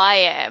think I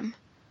am?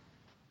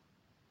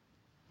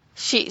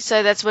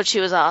 So that's what she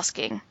was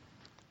asking.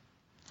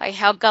 Like,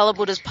 how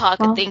gullible does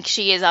Parker think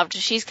she is after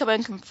she's come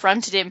and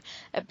confronted him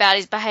about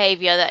his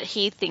behaviour that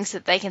he thinks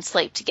that they can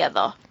sleep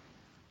together?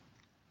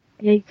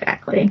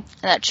 Exactly. And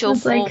that she'll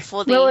fall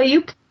for the... Well,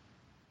 you...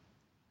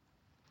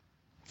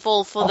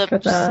 fall for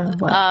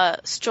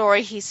the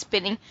story he's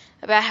spinning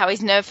about how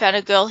he's never found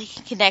a girl he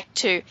can connect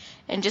to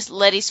and just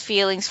let his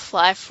feelings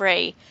fly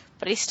free.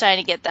 But he's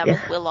starting to get that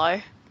with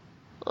Willow.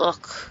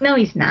 Ugh. No,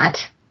 he's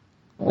not.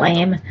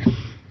 Lame.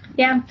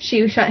 Yeah,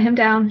 she shut him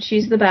down.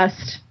 She's the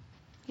best.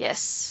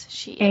 Yes,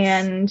 she is.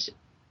 And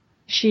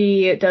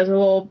she does a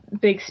little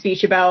big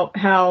speech about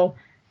how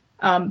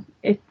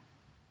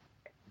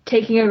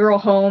taking a girl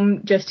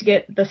home just to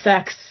get the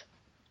sex,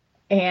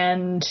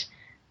 and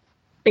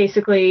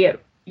basically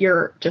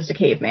you're just a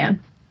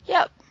caveman.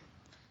 Yep.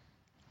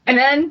 And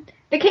then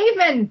the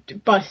caveman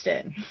bust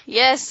in.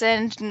 Yes,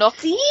 and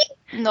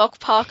knock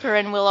Parker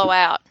and Willow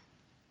out.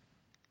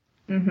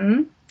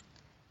 Mm-hmm.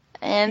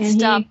 And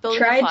start building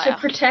a fire. He tried to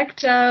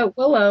protect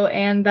Willow,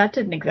 and that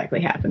didn't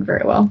exactly happen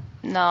very well.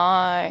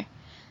 No.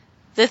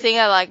 The thing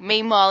I like,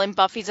 meanwhile in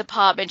Buffy's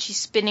apartment, she's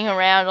spinning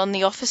around on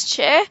the office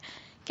chair,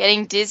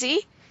 getting dizzy,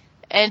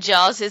 and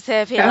Giles is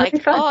there being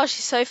like, oh,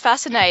 she's so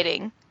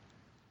fascinating.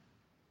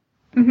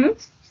 Mm-hmm.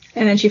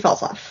 And then she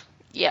falls off.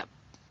 Yep.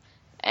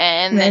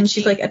 And then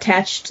she's like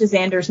attached to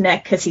Xander's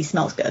neck because he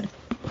smells good.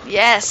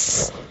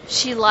 Yes.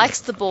 She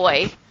likes the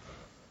boy.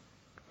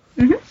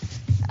 Mm-hmm.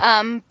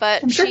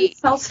 But I'm sure he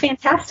smells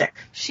fantastic.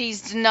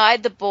 She's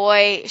denied the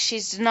boy,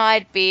 she's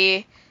denied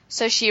beer,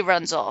 so she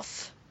runs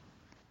off.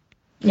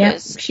 Yep,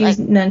 she's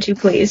none too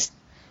pleased.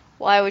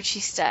 Why would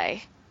she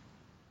stay?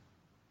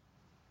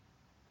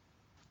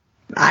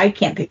 I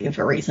can't think of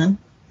a reason.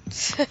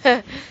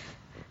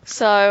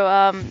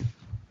 So,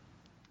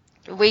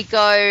 we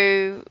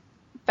go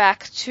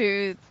back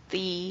to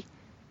the...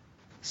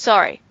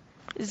 Sorry.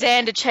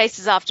 Xander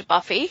chases after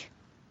Buffy.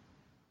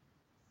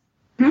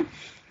 Hmm?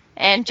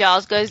 And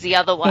Giles goes the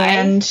other way.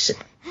 And...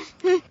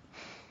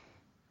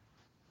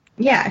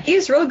 yeah,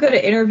 he's real good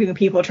at interviewing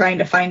people, trying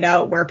to find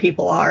out where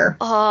people are.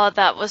 Oh,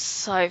 that was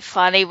so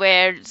funny,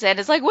 where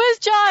Xander's like, where's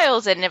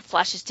Giles? And it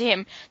flashes to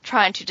him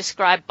trying to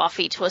describe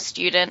Buffy to a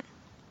student.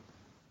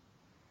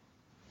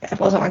 It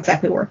wasn't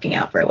exactly working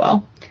out very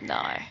well.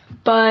 No.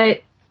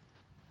 But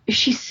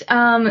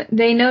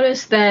they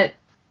notice that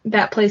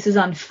place is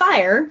on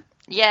fire.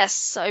 Yes,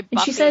 so Buffy...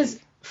 And she says,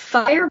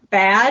 fire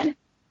bad?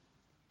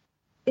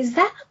 Is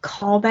that a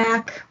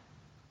callback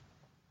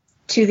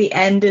to the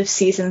end of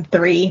season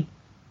 3?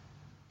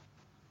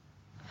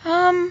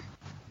 I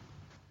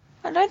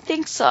don't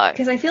think so.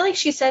 Because I feel like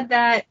she said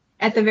that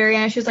at the very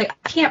end. She was like,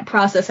 I can't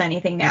process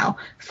anything now.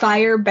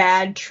 Fire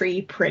bad,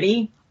 tree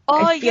pretty.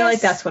 Oh, I feel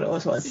like that's what it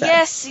was said.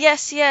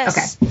 Yes.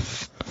 Okay.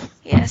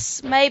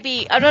 Yes,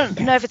 maybe. I don't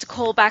know if it's a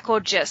callback or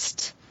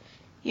just,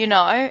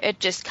 it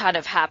just kind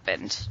of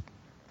happened.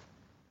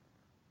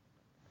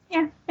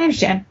 Yeah, I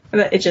understand.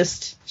 But it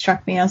just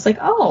struck me. I was like,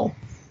 oh,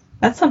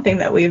 that's something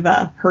that we've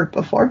heard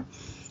before.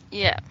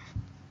 Yeah.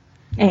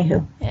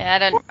 Anywho.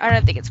 Yeah, I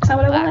don't think it's callback. Is that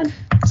what I wanted?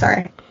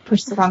 Sorry,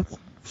 pushed the wrong button.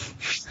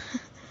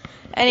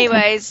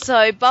 Anyways,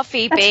 so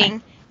Buffy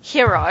being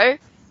hero,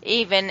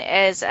 even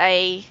as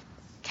a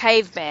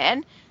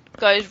caveman,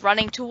 goes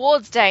running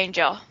towards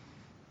danger.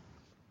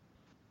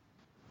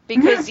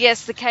 Because,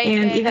 yes, the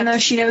caveman... And even though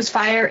she knows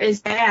fire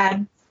is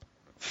bad...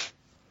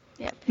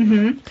 Yep.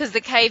 Mm-hmm. Because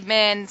the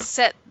caveman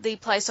set the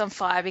place on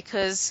fire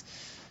because,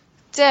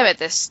 damn it,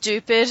 they're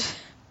stupid.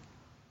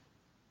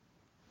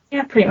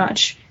 Yeah, pretty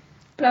much.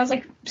 But I was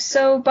like,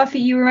 so, Buffy,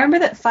 you remember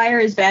that fire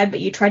is bad, but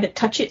you tried to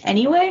touch it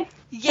anyway?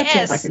 Yes.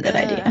 That seems like a good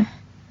idea.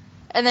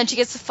 And then she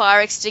gets the fire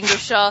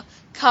extinguisher,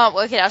 can't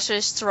work it out, she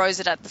just throws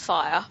it at the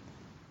fire.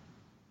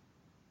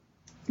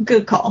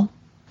 Good call.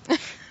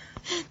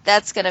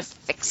 That's gonna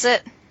fix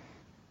it.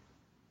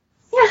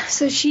 Yeah,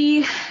 so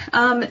she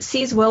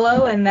sees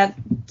Willow, and that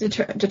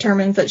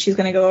determines that she's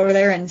going to go over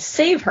there and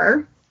save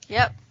her.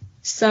 Yep.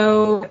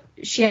 So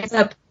she ends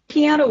up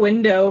peeking out a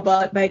window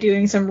by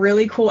doing some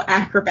really cool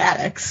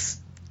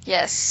acrobatics.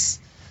 Yes.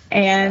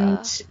 And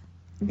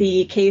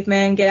the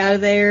cavemen get out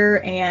of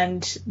there,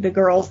 and the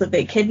girls that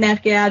they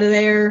kidnapped get out of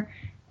there,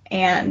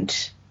 and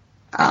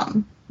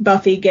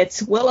Buffy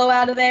gets Willow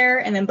out of there,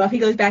 and then Buffy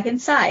goes back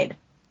inside.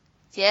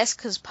 Yes,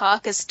 because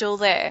Parker's still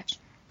there.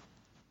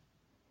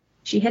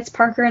 She hits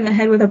Parker in the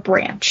head with a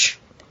branch.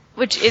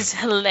 Which is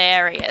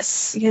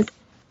hilarious. Because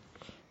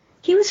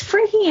he was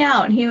freaking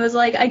out. He was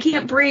like, I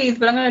can't breathe,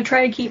 but I'm going to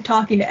try to keep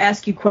talking to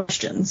ask you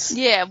questions.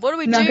 Yeah, what do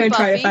we do, I'm not going to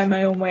try to find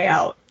my own way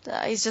out.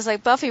 He's just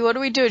like, Buffy, what do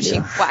we do? And she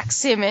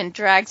whacks him and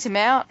drags him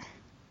out.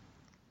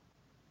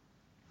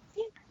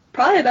 Yeah,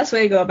 probably the best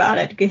way to go about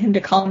it, to get him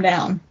to calm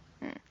down.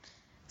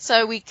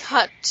 So we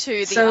cut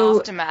to the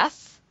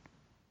aftermath.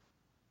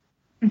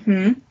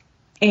 Mm-hmm.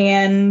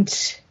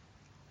 And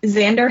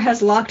Xander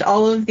has locked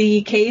all of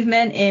the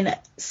cavemen in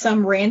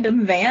some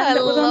random van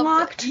that was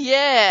unlocked.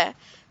 Yeah.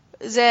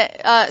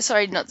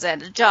 Sorry, not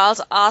Xander.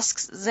 Giles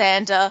asks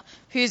Xander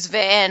whose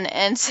van,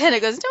 and Xander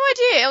goes, no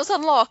idea, it was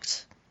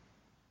unlocked.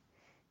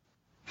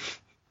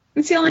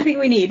 It's the only thing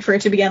we need for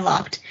it to be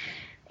unlocked.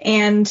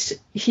 And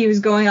he was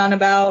going on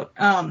about,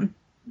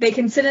 they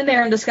can sit in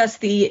there and discuss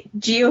the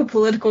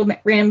geopolitical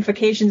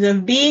ramifications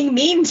of being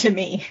mean to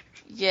me.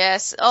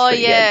 Yes. Oh,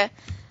 yeah. Good.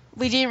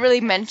 We didn't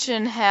really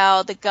mention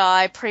how the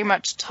guy pretty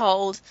much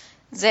told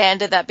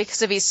Xander that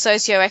because of his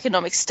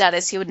socioeconomic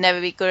status, he would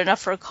never be good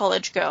enough for a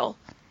college girl.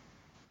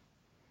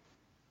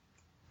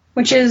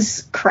 Which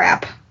is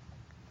crap.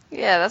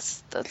 Yeah,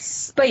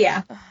 that's... But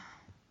yeah.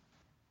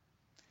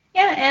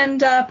 Yeah,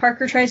 and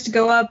Parker tries to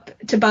go up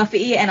to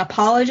Buffy and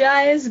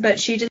apologize, but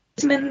she just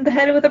hits him in the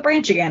head with a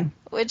branch again.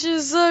 Which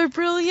is so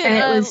brilliant.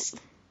 And it was...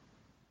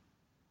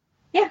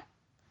 Yeah.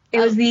 It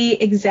was the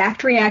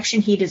exact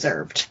reaction he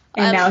deserved.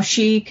 And now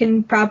she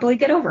can probably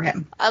get over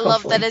him. I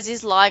love that as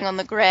he's lying on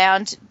the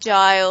ground,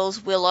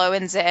 Giles, Willow,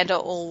 and Xander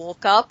all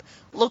walk up,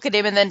 look at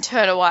him, and then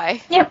turn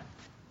away. Yep.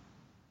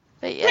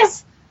 But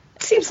yes. Yeah.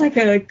 Seems like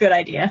a good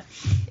idea.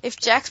 If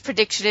Jack's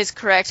prediction is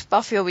correct,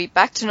 Buffy will be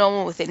back to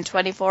normal within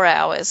 24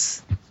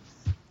 hours.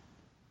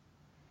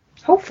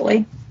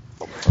 Hopefully.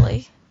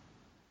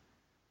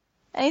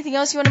 Anything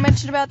else you want to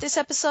mention about this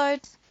episode?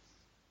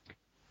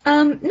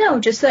 No,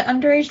 just that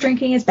underage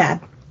drinking is bad.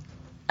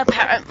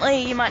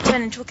 Apparently, you might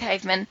turn into a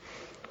caveman.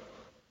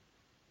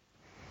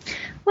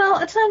 Well,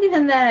 it's not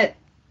even that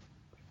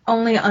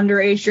only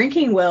underage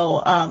drinking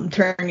will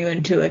turn you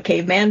into a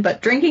caveman,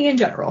 but drinking in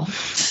general.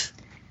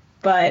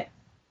 But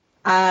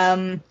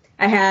I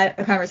had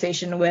a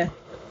conversation with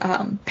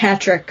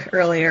Patrick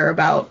earlier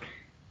about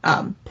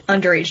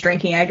underage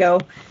drinking. I go,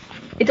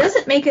 it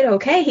doesn't make it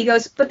okay. He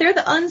goes, but they're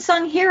the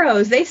unsung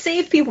heroes. They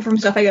save people from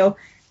stuff. I go,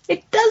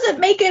 it doesn't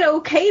make it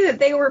okay that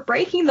they were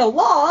breaking the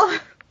law.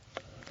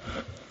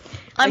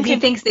 He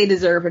thinks they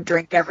deserve a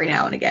drink every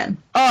now and again.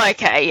 Oh,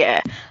 okay,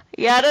 yeah.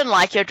 Yeah, I don't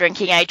like your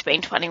drinking age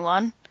being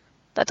 21.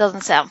 That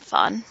doesn't sound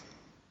fun.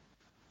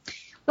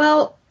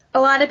 Well, a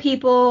lot of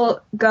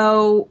people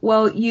go,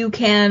 well, you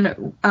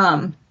can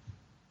be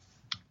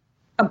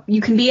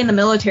in the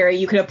military.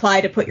 You could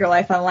apply to put your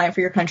life on the line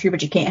for your country,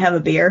 but you can't have a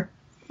beer.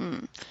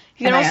 You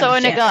can also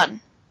own a gun.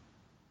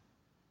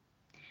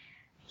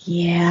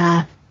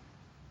 Yeah.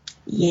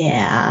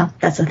 Yeah,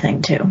 that's a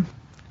thing, too.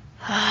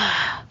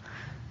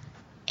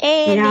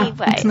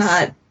 Anyways. Yeah,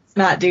 let's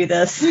not do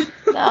this. No,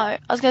 I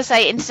was going to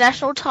say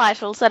international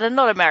titles that are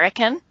not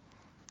American.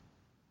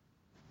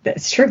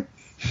 That's true.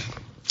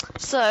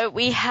 So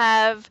we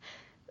have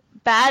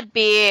bad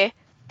beer,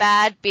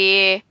 bad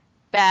beer,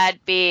 bad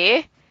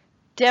beer,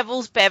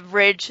 devil's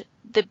beverage,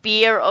 the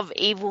beer of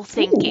evil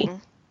thinking.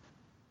 Ooh.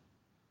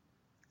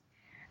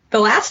 The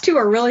last two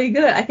are really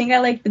good. I think I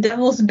like the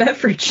devil's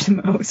beverage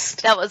the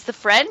most. That was the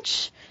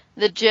French.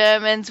 The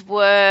Germans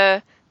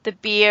were the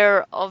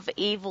beer of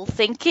evil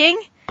thinking.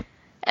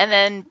 And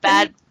then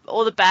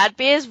all the bad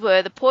beers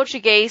were the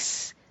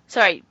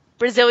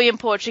Brazilian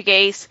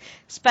Portuguese,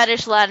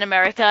 Spanish Latin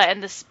America,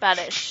 and the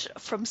Spanish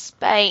from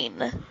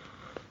Spain.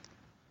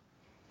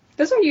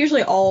 Those are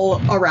usually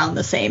all around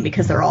the same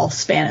because they're all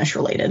Spanish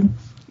related.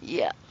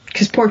 Yeah.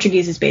 Because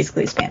Portuguese is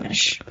basically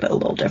Spanish, but a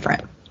little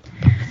different.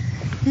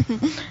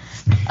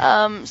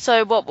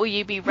 So what will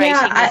you be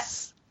rating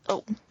this?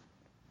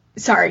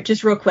 Sorry,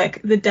 just real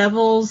quick. The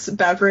devil's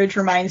beverage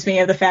reminds me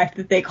of the fact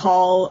that they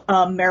call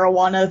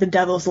marijuana the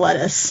devil's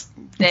lettuce.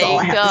 That's all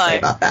I have to say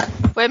about that.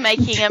 We're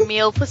making a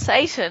meal for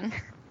Satan.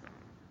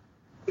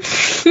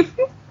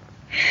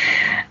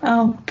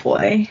 Oh,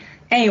 boy.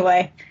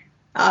 Anyway,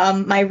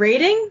 my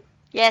rating?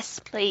 Yes,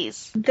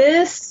 please.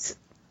 This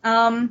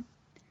got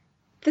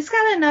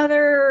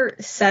another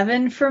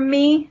 7 from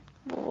me.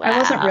 Wow. I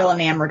wasn't real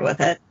enamored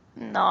with it.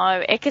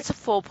 No, it gets a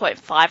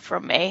 4.5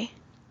 from me.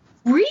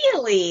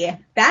 Really?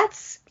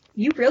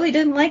 You really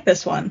didn't like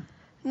this one.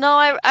 No,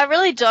 I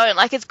really don't.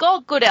 Like, it's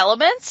got good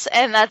elements,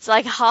 and that's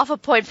like half a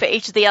point for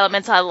each of the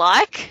elements I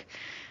like.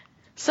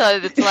 So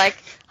it's like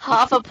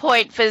half a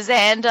point for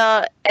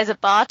Xander as a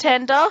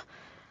bartender,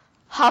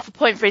 half a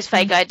point for his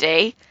fake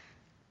ID.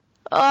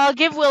 I'll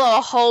give Willow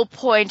a whole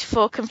point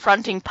for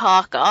confronting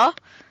Parker.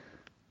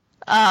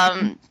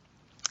 And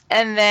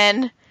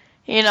then,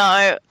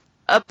 a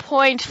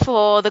point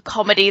for the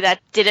comedy that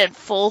didn't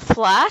fall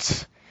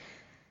flat.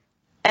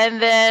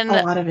 And then...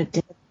 A lot of it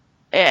did.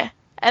 Yeah.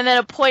 And then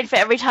a point for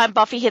every time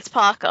Buffy hits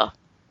Parker.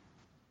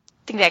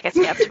 I think that gets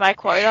me up to my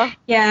quota.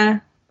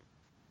 Yeah.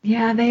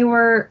 Yeah, they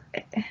were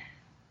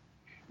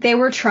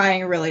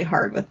trying really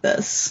hard with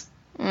this.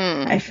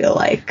 I feel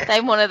like.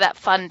 They wanted that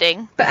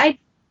funding. But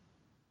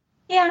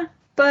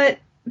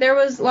there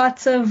was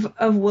lots of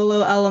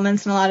Willow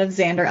elements and a lot of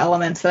Xander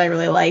elements that I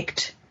really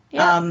liked.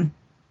 Yep.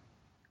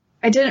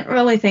 I didn't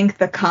really think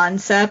the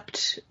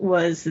concept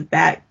was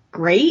that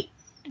great.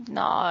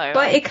 No.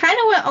 But it kind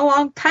of went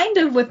along kind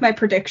of with my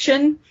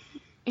prediction.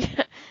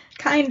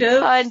 Kind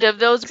of. Kind of.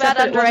 There was bad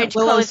underage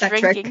college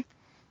drinking.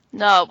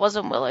 No, it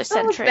wasn't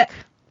Willow-centric.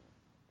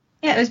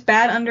 It was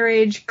bad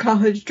underage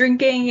college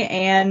drinking,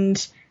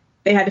 and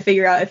they had to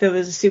figure out if it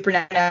was a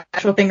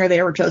supernatural thing or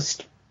they were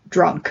just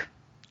drunk.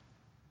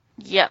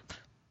 Yep.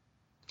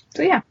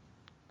 So, yeah.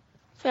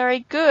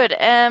 Very good.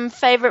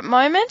 Favorite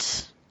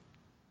moment?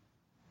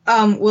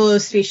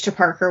 Willow's speech to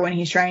Parker when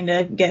he's trying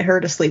to get her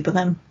to sleep with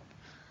him.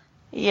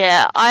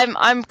 Yeah,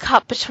 I'm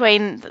cut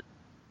between...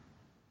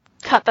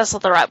 Cut, that's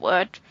not the right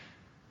word.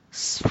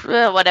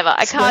 Whatever.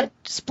 I can't...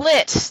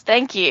 Split,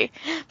 thank you.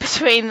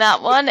 Between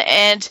that one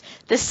and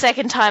the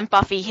second time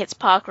Buffy hits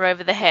Parker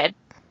over the head.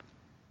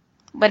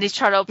 When he's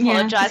trying to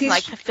apologize and,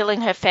 like,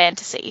 fulfilling her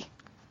fantasy.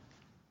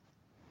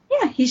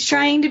 Yeah, he's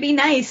trying to be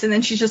nice, and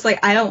then she's just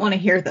like, I don't want to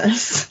hear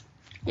this.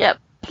 Yep.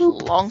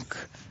 Plonk.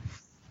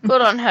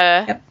 Good on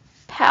her. Yep.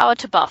 Power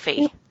to Buffy.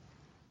 Yep.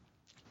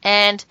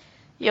 And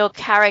your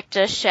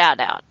character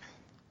shout-out.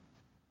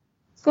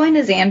 It's going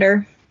to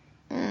Xander.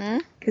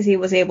 Because he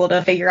was able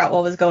to figure out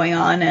what was going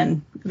on,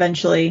 and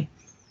eventually...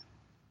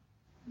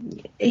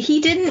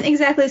 He didn't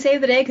exactly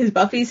save the day, because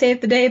Buffy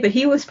saved the day, but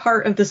he was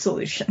part of the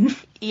solution.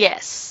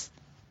 Yes.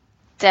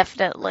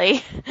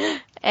 Definitely.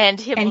 And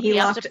him looking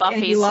after Buffy.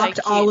 And he locked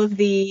all of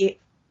the...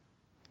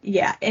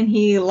 Yeah, and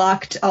he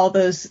locked all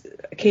those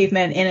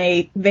cavemen in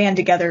a van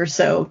together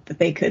so that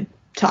they could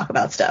talk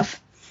about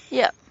stuff.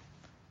 Yep.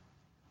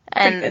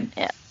 And,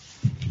 yeah.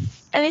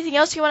 Anything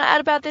else you want to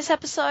add about this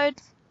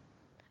episode?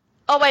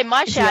 Oh, wait,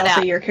 my shout-out. Is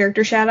also your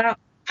character shout-out?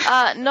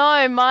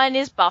 No, mine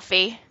is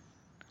Buffy.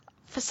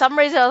 For some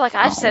reason, I was like,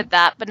 I've said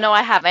that, but no,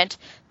 I haven't.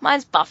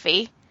 Mine's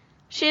Buffy.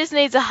 She just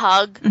needs a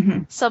hug,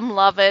 some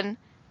loving,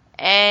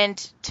 and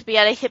to be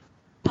able to hit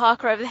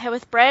Parker over the head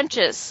with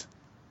branches.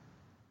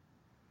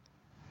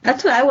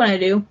 That's what I want to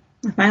do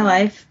with my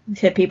life.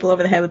 Hit people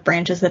over the head with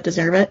branches that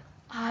deserve it.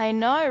 I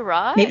know,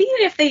 right? Maybe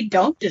even if they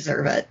don't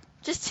deserve it.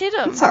 Just hit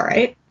them. It's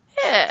alright.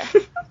 Yeah,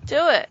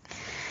 do it.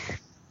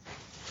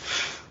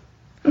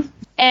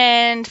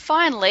 And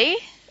finally,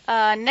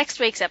 next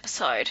week's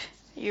episode.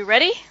 You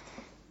ready?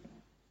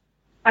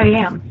 I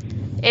am.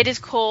 It is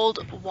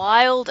called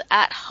Wild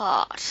at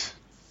Heart.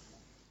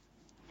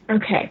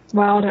 Okay,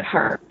 Wild at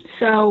Heart.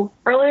 So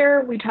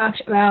earlier we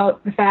talked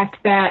about the fact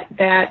that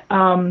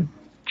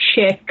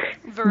chick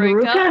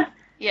Veruca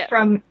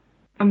from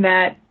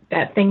that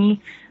thingy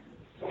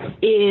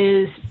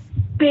is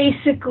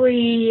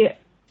basically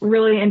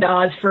really into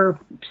Oz for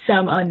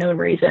some unknown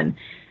reason.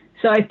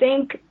 So I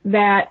think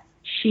that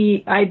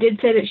I did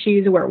say that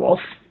she's a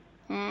werewolf.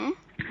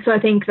 So I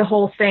think the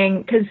whole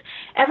thing, because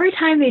every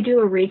time they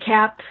do a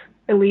recap,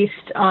 at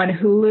least on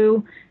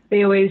Hulu,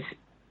 they always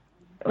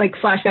like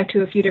flash back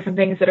to a few different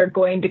things that are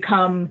going to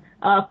come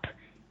up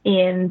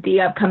in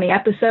the upcoming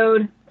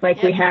episode.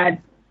 Like we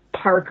had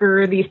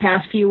Parker these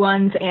past few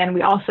ones, and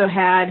we also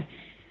had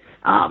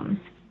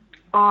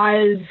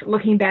Oz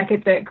looking back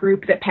at that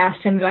group that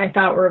passed him that I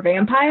thought were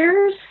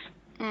vampires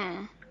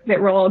that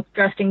were all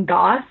dressed in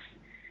goth.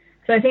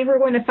 So I think we're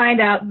going to find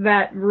out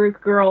that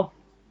Veruca girl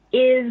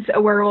is a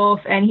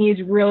werewolf, and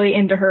he's really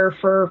into her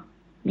for,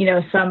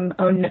 some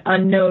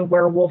unknown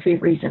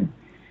werewolfy reason.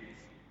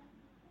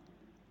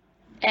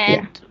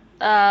 And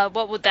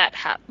what would that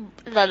happen?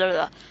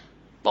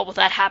 What will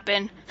that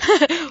happen?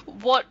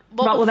 What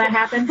will that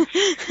happen?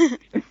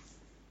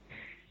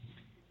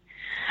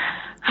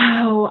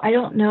 Oh, I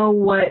don't know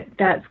what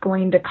that's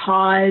going to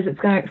cause.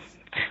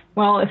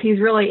 If he's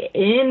really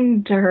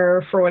into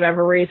her for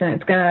whatever reason,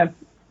 it's going to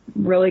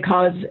really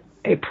cause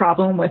a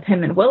problem with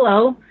him and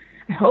Willow.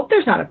 I hope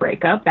there's not a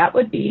breakup. That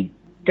would be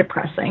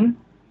depressing.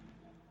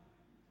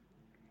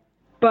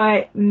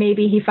 But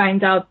maybe he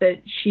finds out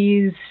that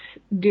she's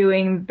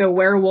doing the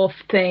werewolf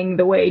thing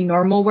the way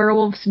normal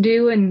werewolves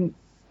do, and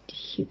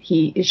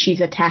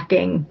she's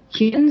attacking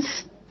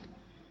humans.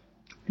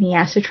 And he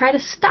has to try to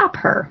stop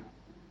her.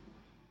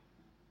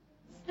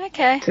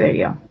 Okay. So there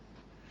you go.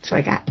 That's what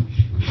I got.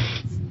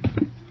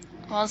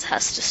 Oz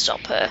has to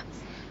stop her.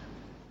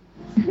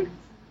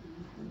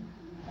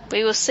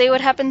 We will see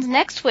what happens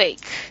next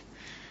week.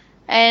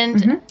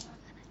 And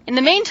in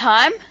the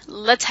meantime,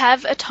 let's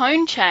have a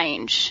tone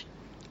change.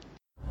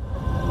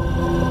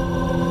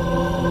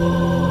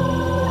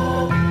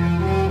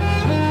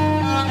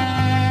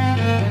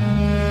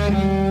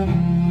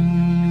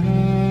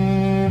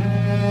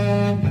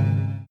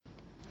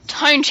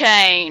 Tone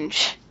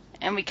change.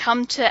 And we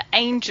come to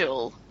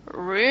Angel,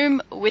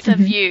 Room with a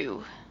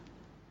View.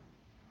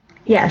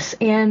 Yes,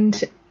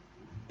 and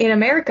in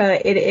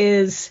America it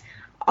is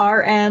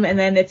RM and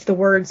then it's the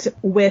words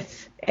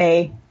with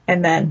a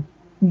and then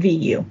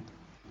VU.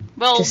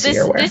 Well,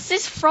 this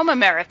is from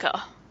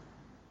America.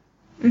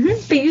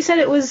 Mm-hmm. But you said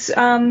it was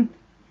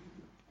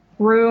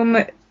room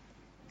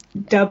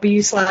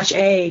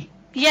W/A.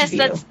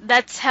 Yes,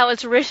 that's how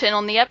it's written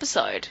on the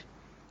episode.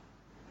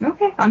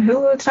 Okay, on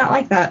Hulu it's not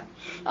like that.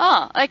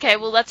 Oh, okay,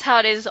 well that's how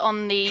it is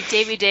on the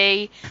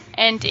DVD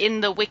and in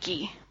the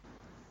wiki.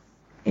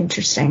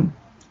 Interesting.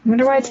 I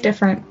wonder why it's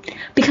different.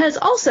 Because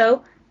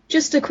also,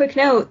 just a quick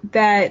note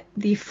that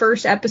the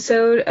first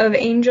episode of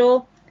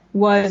Angel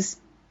was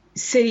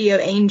City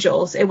of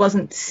Angels. It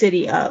wasn't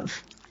City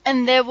of.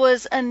 And there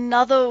was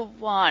another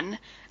one,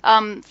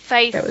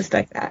 Faith... That was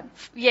like that.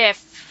 Yeah,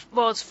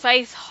 well, it's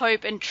Faith,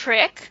 Hope, and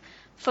Trick.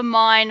 For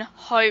mine,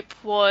 Hope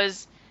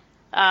was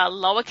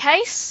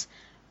lowercase,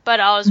 but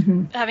I was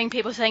having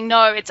people saying,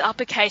 no, it's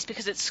uppercase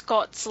because it's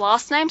Scott's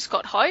last name,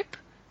 Scott Hope.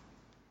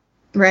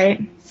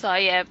 Right. So,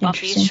 yeah,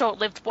 Buffy's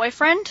short-lived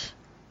boyfriend.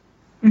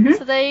 Mm-hmm.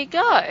 So there you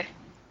go.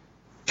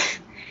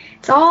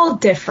 It's all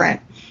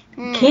different.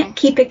 Can't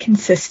keep it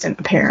consistent,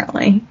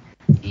 apparently.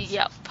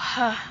 Yep.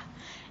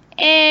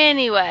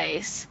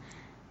 Anyways,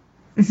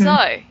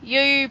 so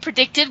you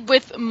predicted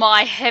with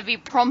my heavy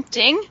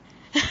prompting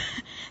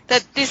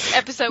that this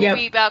episode will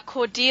be about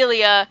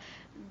Cordelia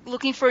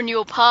looking for a new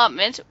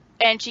apartment,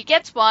 and she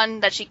gets one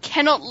that she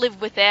cannot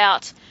live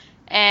without,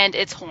 and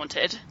it's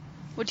haunted.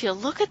 Would you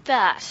look at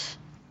that?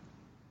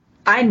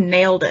 I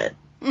nailed it.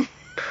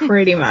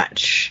 Pretty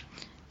much.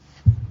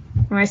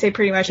 When I say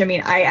pretty much, I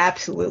mean I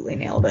absolutely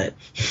nailed it.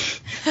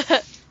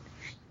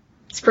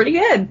 It's pretty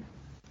good.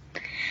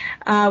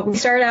 We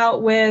start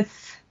out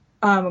with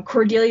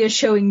Cordelia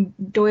showing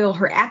Doyle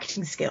her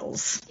acting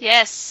skills.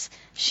 Yes,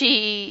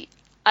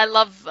 I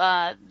love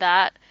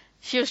that.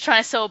 She was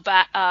trying to sell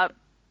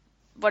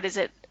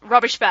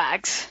rubbish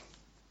bags.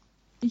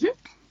 Mm-hmm.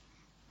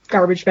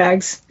 Garbage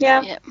bags,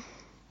 yeah. Yep.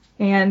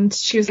 And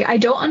she was like, I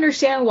don't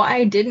understand why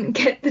I didn't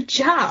get the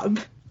job.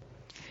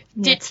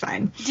 It's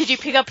fine. Did you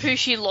pick up who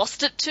she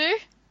lost it to?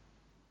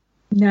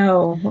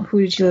 No.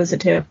 Who did she lose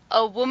it to?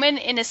 A woman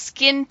in a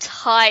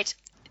skin-tight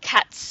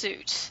cat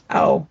suit.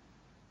 Oh,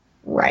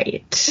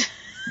 right.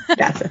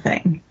 That's a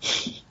thing.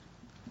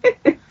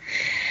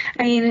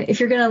 I mean,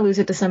 if you're going to lose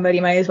it to somebody,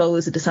 you might as well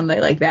lose it to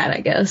somebody like that,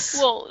 I guess.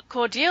 Well,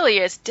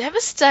 Cordelia is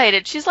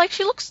devastated. She's like,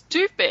 she looks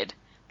stupid.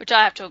 Which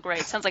I have to agree.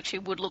 It sounds like she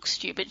would look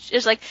stupid.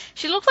 It's like,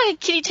 she looked like a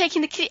kitty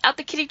taking out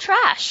the kitty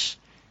trash.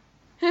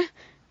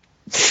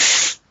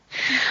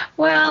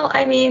 Well,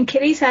 I mean,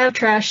 kitties have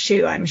trash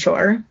too, I'm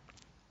sure.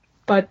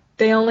 But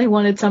they only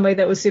wanted somebody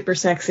that was super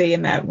sexy,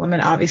 and that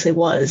woman obviously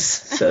was.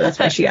 So that's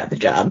why she got the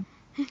job.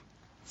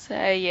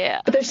 So,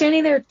 yeah. But they're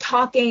standing there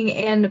talking,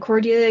 and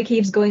Cordelia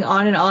keeps going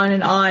on and on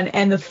and on,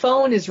 and the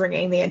phone is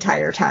ringing the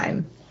entire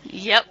time.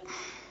 Yep.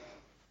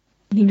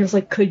 And he was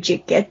like, could you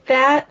get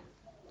that?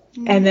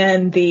 And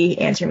then the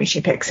answering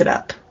machine picks it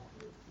up.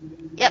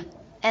 Yep.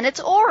 And it's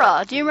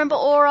Aura. Do you remember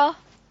Aura?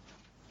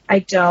 I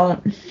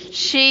don't.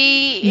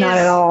 Not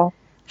at all.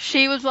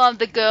 She was one of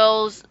the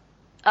girls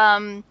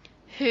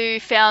who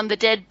found the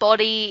dead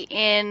body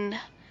in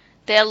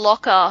their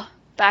locker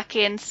back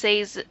in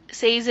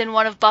season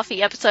 1 of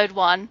Buffy, episode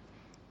 1.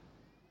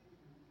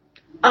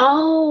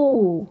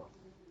 Oh,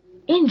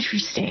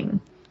 interesting.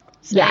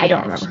 So, yeah, I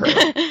don't remember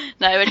her.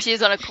 No, but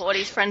she's one of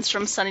Cordy's friends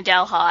from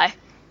Sunnydale High.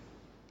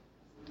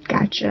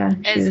 Gotcha.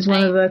 She was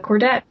one of the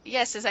Cordette.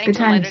 Yes, as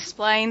Angel later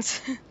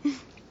explains.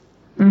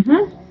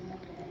 Mm-hmm.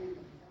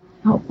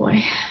 Oh,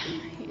 boy.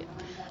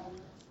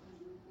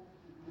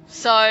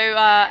 So,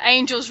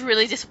 Angel's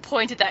really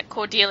disappointed that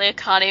Cordelia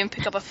can't even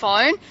pick up a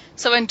phone.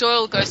 So when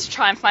Doyle goes to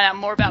try and find out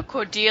more about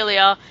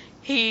Cordelia,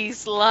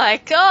 he's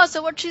like, oh,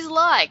 so what she's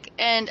like?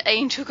 And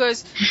Angel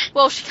goes,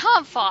 well, she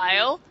can't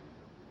file.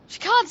 She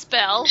can't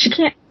spell. She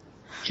can't.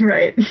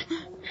 Right.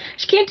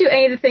 She can't do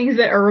any of the things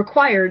that are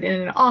required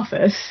in an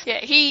office. Yeah,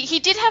 he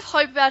did have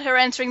hope about her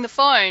answering the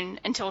phone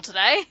until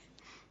today.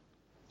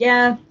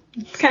 Yeah,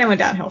 it kind of went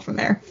downhill from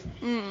there.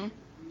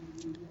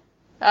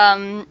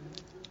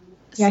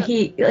 Yeah,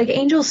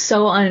 Angel's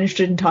so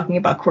uninterested in talking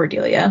about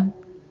Cordelia.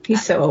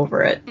 He's so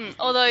over it.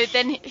 Although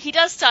then he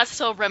does start to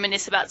sort of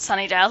reminisce about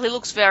Sunnydale. He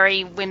looks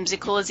very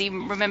whimsical as he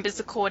remembers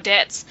the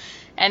Cordettes,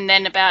 and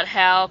then about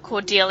how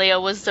Cordelia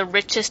was the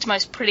richest,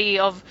 most pretty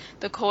of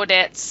the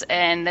Cordettes,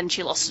 and then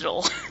she lost it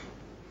all.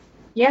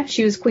 Yeah,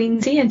 she was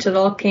Queen Z until it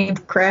all came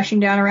crashing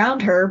down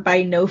around her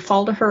by no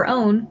fault of her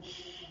own.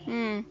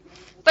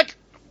 But,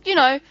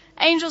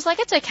 Angel's like,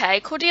 it's okay.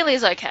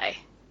 Cordelia's okay.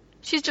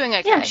 She's doing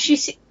okay. Yeah,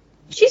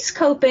 she's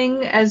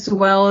coping as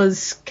well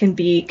as can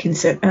be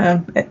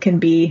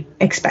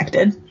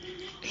expected.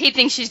 He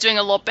thinks she's doing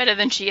a lot better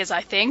than she is,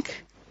 I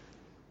think.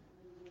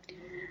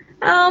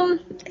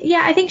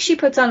 Yeah, I think she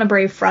puts on a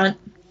brave front.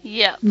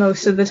 Yep.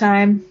 Most of the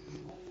time.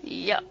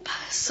 Yep.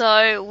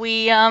 So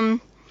we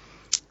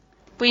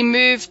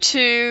move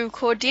to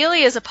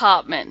Cordelia's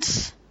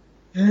apartment.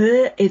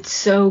 It's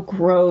so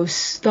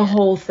gross, the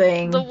whole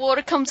thing. The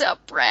water comes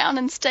out brown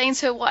and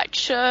stains her white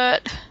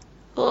shirt.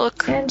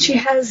 Look. And she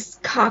has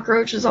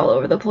cockroaches all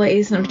over the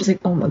place, and I'm just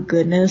like, oh my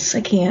goodness,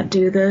 I can't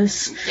do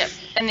this. Yep.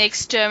 And the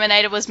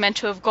exterminator was meant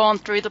to have gone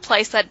through the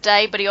place that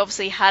day, but he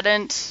obviously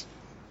hadn't.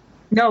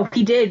 No,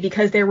 he did,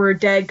 because there were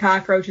dead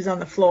cockroaches on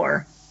the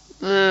floor.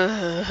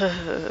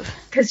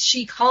 Because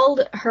she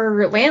called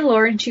her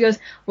landlord, and she goes,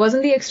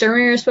 wasn't the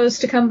exterminator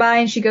supposed to come by?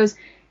 And she goes,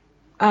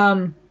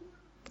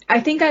 I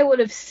think I would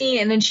have seen,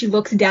 and then she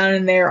looks down,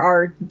 and there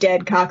are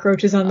dead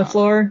cockroaches on the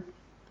floor,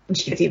 and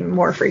she gets even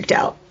more freaked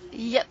out.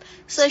 Yep.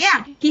 So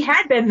yeah, he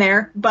had been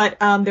there, but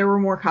there were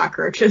more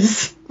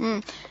cockroaches.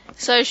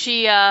 So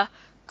she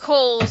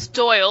calls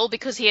Doyle,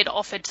 because he had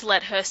offered to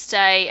let her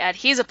stay at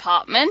his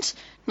apartment.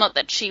 Not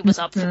that she was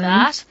up for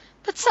that,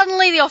 but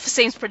suddenly the offer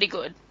seems pretty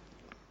good.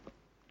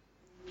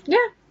 Yeah,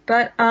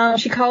 but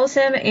she calls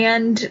him,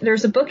 and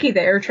there's a bookie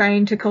there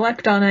trying to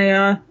collect on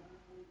a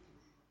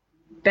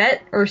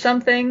bet or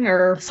something,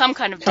 or some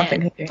kind of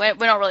something. Debt.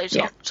 We're not really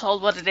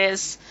told what it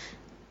is.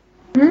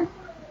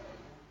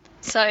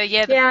 So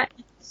yeah. Yeah.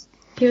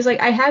 He was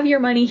like, I have your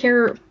money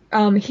here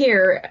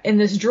in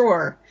this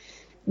drawer.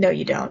 No,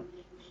 you don't.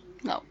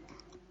 No.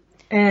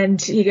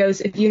 And he goes,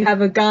 if you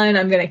have a gun,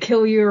 I'm going to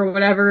kill you or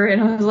whatever. And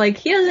I was like,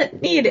 he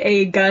doesn't need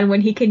a gun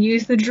when he can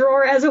use the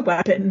drawer as a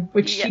weapon,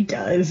 which he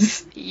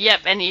does.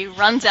 Yep, and he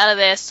runs out of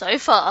there so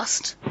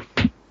fast.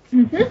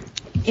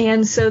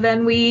 And so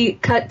then we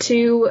cut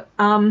to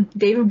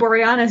David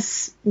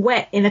Boreanaz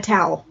wet in a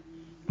towel,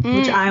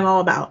 which I'm all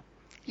about.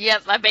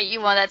 Yep, I bet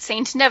you want that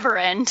scene to never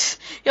end.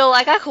 You're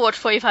like, I could watch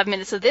 45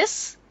 minutes of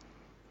this.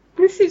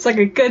 This seems like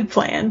a good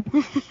plan.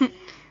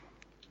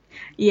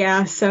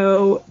 Yeah,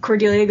 so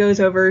Cordelia goes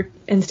over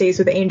and stays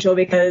with Angel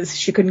because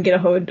she couldn't get a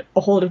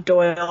hold of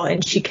Doyle,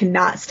 and she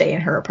cannot stay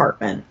in her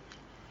apartment.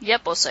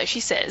 Yep, or so she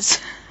says.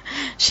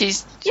 She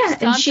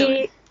said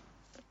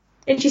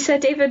she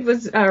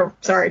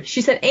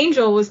said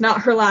Angel was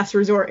not her last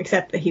resort,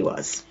 except that he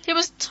was. He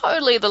was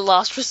totally the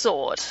last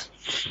resort.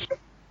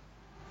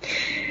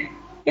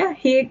 Yeah,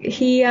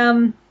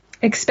 he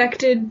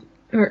expected,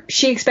 or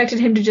she expected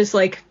him to just,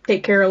 like,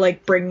 take care of,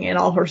 like, bringing in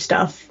all her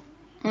stuff.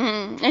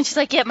 And she's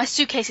like, yeah, my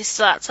suitcase is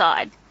still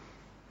outside.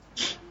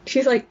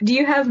 She's like, do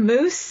you have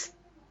mousse?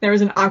 There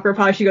was an awkward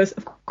pause. She goes,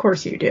 of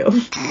course you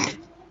do.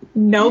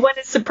 No one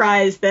is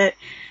surprised that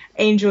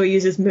Angel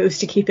uses mousse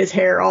to keep his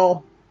hair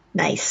all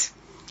nice.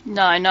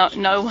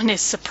 No one is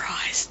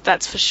surprised,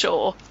 that's for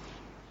sure.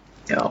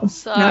 No,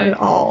 not at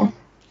all.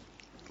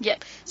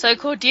 Yep. So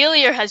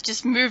Cordelia has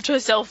just moved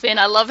herself in.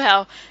 I love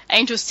how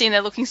Angel's sitting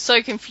there looking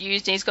so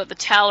confused, and he's got the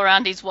towel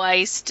around his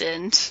waist,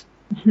 and...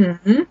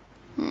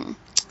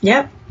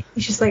 Yep.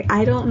 He's just like,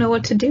 I don't know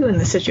what to do in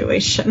this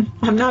situation.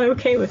 I'm not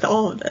okay with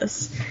all of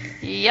this.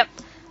 Yep.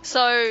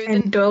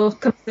 And Doyle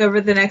comes over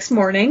the next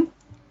morning,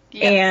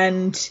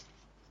 and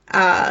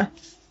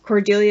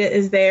Cordelia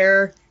is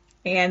there,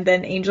 and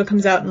then Angel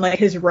comes out in, like,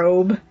 his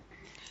robe,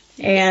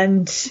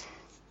 and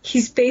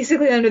he's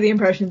basically under the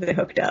impression that they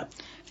hooked up.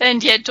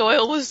 And yet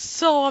Doyle was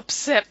so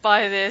upset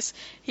by this.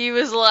 He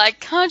was like,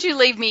 can't you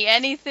leave me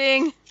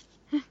anything?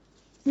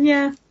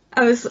 Yeah.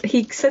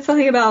 He said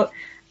something about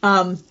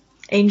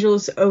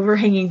Angel's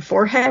overhanging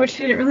forehead, which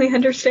I didn't really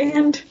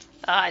understand.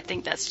 I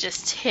think that's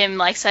just him,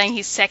 like, saying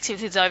he's sexy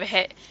with his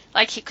overhead.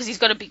 Like, because he's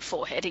got a big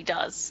forehead, he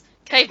does.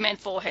 Caveman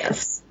forehead.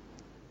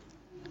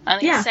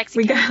 Yes. Sexy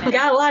we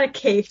got a lot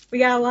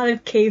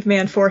of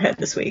caveman forehead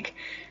this week.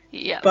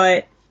 Yeah.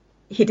 But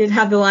he did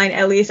have the line,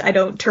 at least I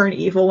don't turn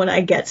evil when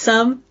I get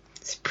some.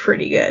 It's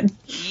pretty good.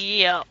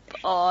 Yep.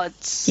 Oh,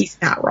 he's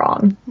not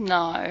wrong.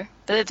 No.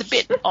 But it's a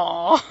bit,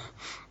 oh,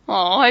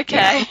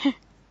 okay. Yeah.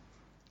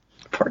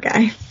 Poor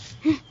guy.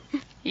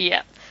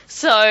 Yep.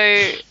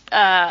 So,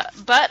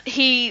 but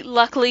he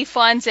luckily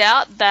finds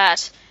out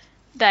that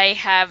they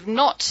have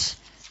not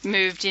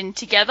moved in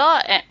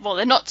together.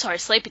 They're not,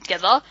 sleeping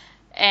together.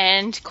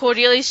 And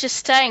Cordelia's just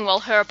staying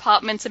while her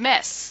apartment's a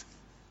mess.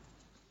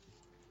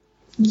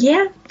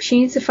 Yeah, she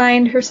needs to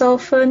find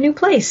herself a new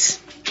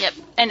place. Yep,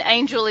 and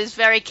Angel is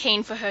very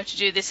keen for her to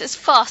do this as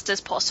fast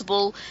as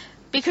possible,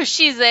 because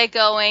she's there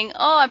going,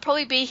 I'd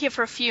probably be here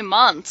for a few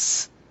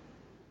months.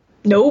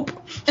 Nope.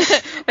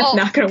 It's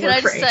not going to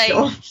work for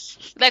Angel.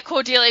 That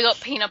Cordelia got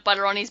peanut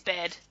butter on his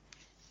bed.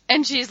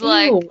 And she's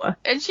like,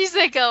 and she's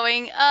there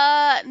going,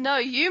 no,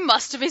 you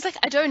must have. He's like,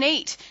 I don't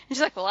eat. And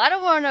she's like, well, I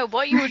don't want to know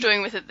what you were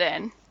doing with it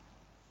then.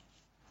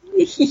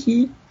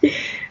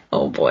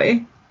 Oh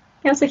boy.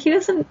 I was like, he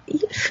doesn't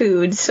eat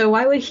food, so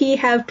why would he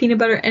have peanut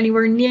butter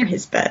anywhere near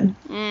his bed?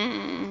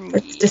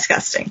 That's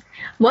disgusting.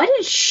 Why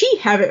did she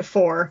have it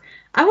for?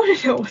 I want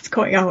to know what's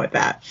going on with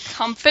that.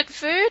 Comfort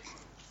food?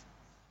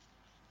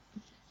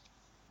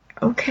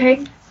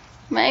 Okay.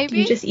 Maybe.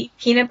 You just eat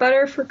peanut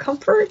butter for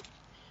comfort?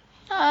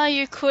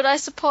 You could, I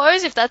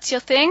suppose, if that's your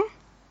thing.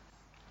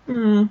 I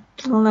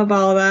don't know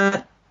about all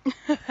that.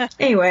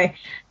 Anyway,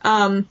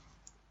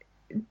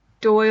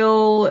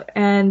 Doyle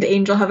and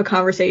Angel have a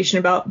conversation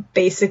about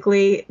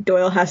basically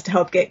Doyle has to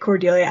help get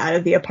Cordelia out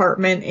of the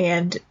apartment,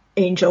 and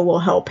Angel will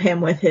help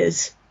him with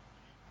his,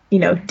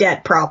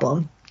 debt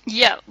problem.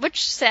 Yeah,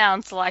 which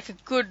sounds like a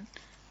good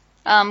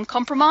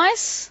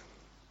compromise.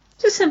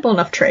 It's a simple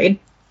enough trade.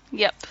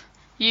 Yep.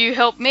 You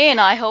help me and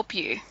I help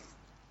you.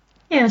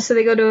 Yeah, so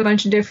they go to a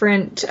bunch of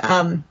different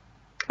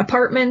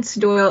apartments,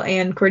 Doyle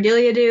and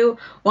Cordelia do.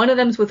 One of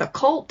them's with a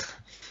cult.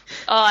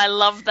 I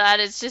love that.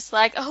 It's just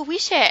like, oh, we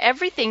share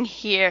everything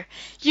here.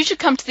 You should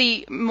come to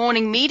the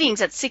morning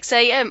meetings at 6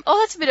 a.m. Oh,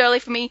 that's a bit early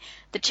for me.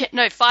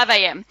 5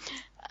 a.m.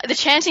 The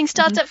chanting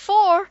starts at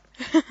 4.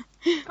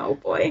 Oh,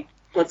 boy.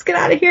 Let's get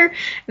out of here. And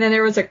then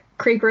there was a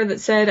creeper that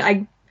said,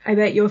 I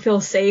bet you'll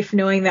feel safe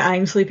knowing that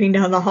I'm sleeping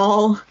down the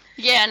hall.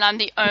 Yeah, and I'm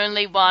the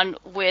only one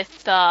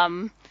with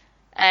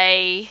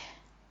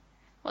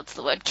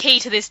key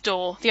to this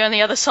door. The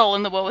only other soul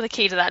in the world with a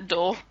key to that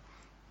door.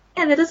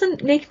 Yeah, that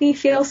doesn't make me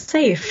feel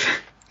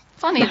safe.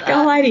 Funny Not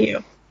gonna lie to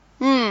you.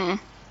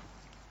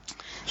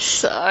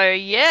 So,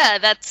 yeah,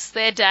 that's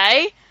their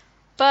day.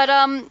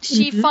 But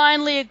she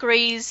finally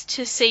agrees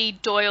to see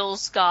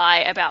Doyle's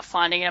guy about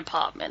finding an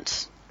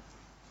apartment.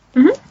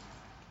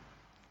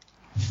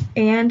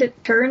 And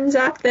it turns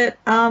out that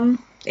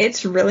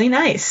it's really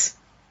nice.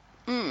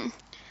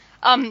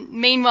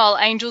 Meanwhile,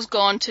 Angel's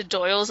gone to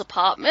Doyle's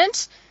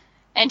apartment,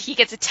 and he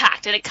gets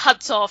attacked, and it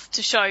cuts off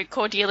to show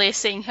Cordelia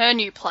seeing her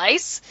new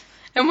place.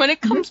 And when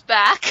it comes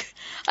back,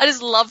 I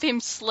just love him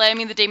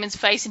slamming the demon's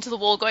face into the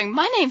wall, going,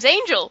 "My name's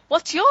Angel,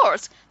 what's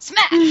yours?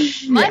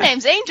 Smash! My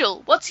name's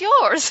Angel, what's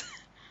yours?"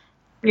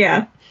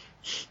 Yeah.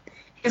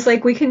 He's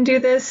like, "We can do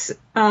this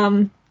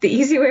the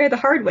easy way or the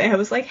hard way." I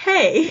was like,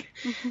 hey,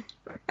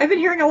 I've been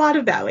hearing a lot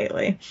of that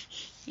lately.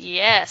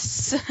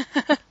 Yes.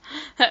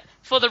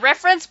 For the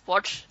reference,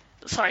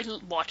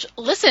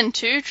 listen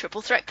to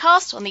Triple Threat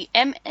Cast on the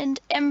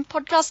M&M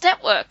Podcast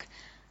Network.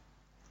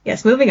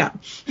 Yes, moving on.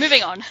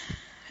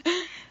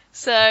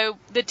 So,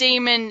 the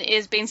demon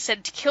is being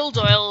sent to kill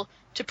Doyle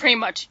to pretty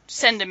much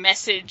send a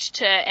message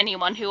to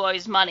anyone who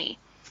owes money.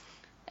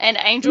 And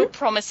Angel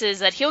promises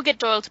that he'll get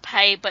Doyle to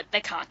pay, but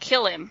they can't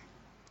kill him.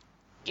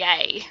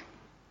 Yay.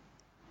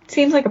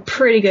 Seems like a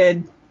pretty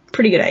good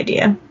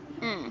idea.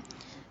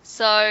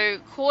 So,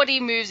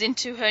 Cordy moves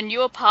into her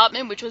new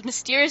apartment, which was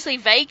mysteriously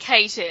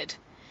vacated.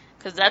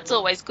 Because that's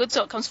always good,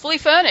 so it comes fully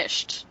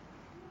furnished.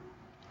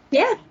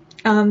 Yeah.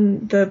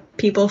 The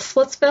people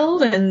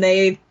split-spilled, and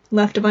they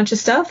left a bunch of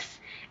stuff.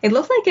 It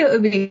looked like it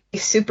would be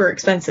super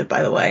expensive,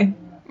 by the way.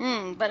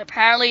 But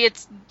apparently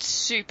it's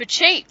super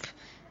cheap.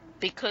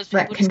 Because people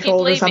rent just keep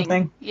control leaving. Or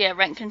something. Yeah,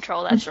 rent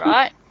control, that's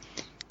right.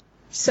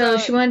 So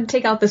she wanted to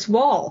take out this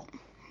wall.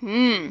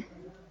 I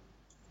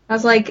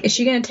was like, is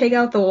she going to take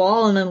out the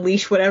wall and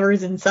unleash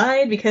whatever's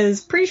inside?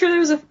 Because pretty sure there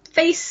was a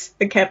face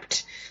that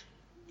kept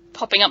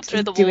popping up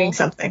through the wall. Doing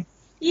something.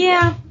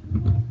 Yeah.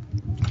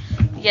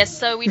 Yes,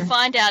 so we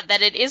find out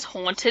that it is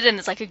haunted and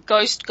there's like a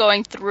ghost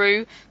going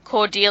through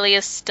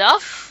Cordelia's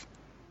stuff.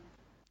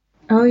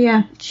 Oh,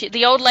 yeah.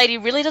 The old lady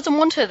really doesn't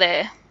want her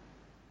there.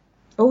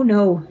 Oh,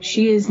 no.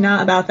 She is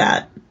not about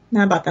that.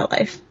 Not about that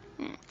life.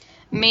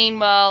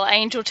 Meanwhile,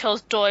 Angel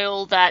tells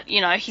Doyle that,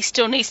 he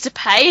still needs to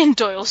pay, and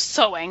Doyle's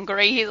so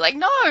angry. He's like,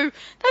 no,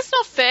 that's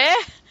not fair.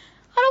 I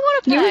don't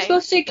want to pay. You were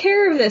supposed to take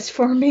care of this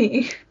for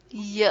me.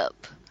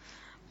 Yep.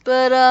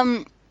 But,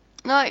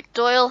 no,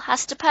 Doyle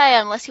has to pay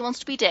unless he wants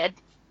to be dead.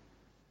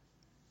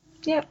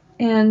 Yep.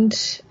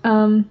 And,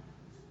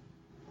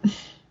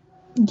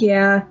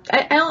 yeah.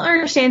 I don't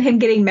understand him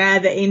getting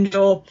mad that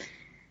Angel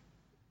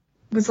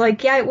was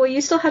like, yeah, well,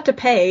 you still have to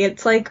pay.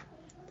 It's like,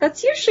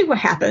 that's usually what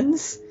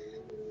happens.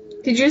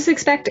 Did you just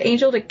expect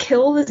Angel to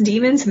kill this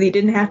demon so that he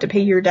didn't have to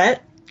pay your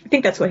debt? I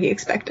think that's what he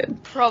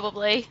expected.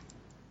 Probably.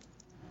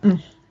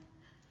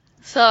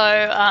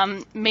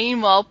 So,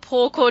 meanwhile,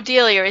 poor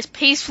Cordelia is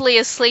peacefully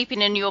asleep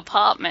in a new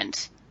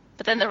apartment.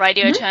 But then the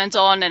radio turns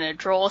on and a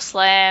drawer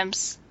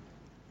slams.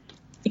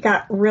 It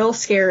got real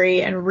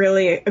scary and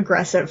really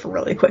aggressive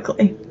really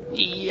quickly.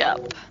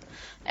 Yep.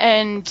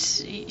 And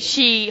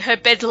her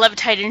bed's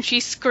levitated and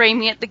she's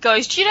screaming at the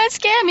ghost, "You don't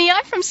scare me,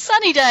 I'm from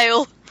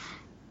Sunnydale."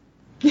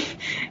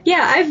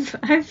 Yeah,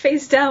 I've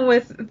faced down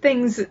with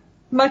things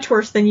much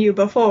worse than you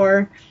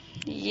before.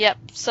 Yep,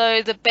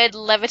 so the bed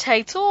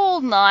levitates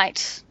all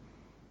night.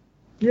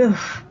 Ugh,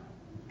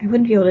 I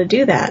wouldn't be able to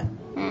do that.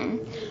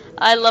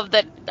 I love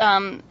that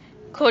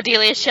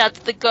Cordelia shouts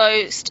at the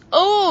ghost,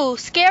 "Oh,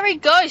 scary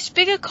ghost,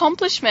 big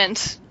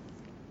accomplishment."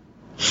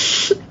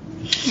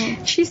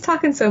 She's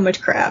talking so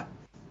much crap.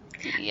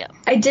 Yeah.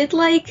 I did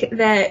like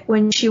that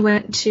when she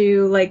went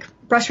to, like,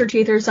 brush her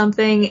teeth or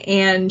something,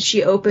 and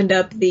she opened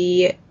up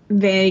the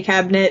vanity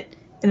cabinet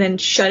and then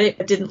shut it,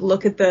 but didn't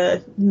look at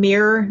the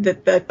mirror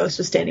that the ghost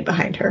was standing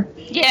behind her.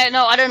 Yeah,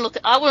 no,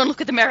 I wouldn't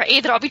look at the mirror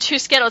either. I'll be too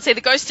scared. I'd see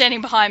the ghost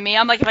standing behind me.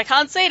 I'm like, if I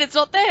can't see it, it's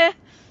not there.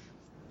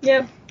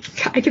 Yep.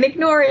 I can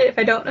ignore it if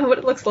I don't know what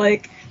it looks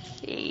like.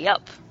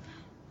 Yep.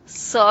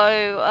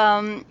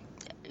 So,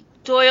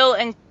 Doyle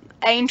and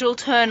Angel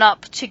turn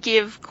up to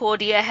give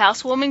Cordy a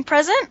housewarming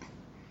present,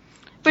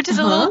 which is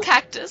a little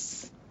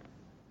cactus.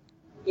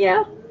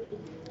 Yeah.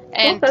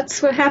 And well,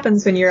 that's what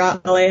happens when you're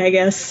out in LA, I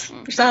guess.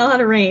 There's not a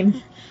lot of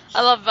rain.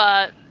 I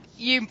love,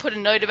 you put a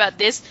note about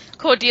this.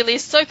 Cordelia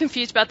is so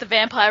confused about the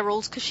vampire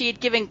rules because she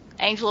had given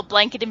Angel a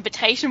blanket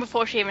invitation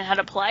before she even had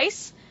a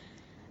place.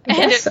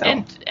 And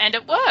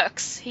it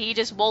works. He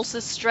just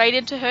waltzes straight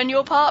into her new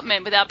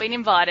apartment without being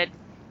invited.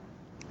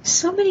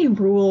 So many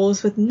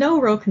rules with no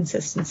real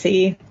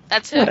consistency.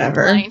 That's her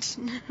complaint.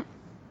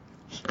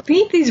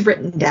 We need these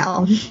written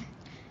down.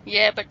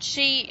 Yeah, but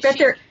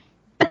Bet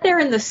they're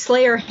in the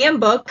Slayer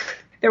handbook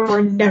that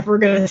we're never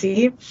gonna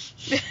see.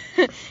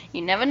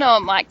 You never know,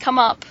 it might come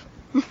up.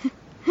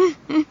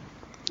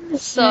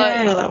 So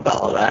I don't know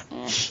about all that.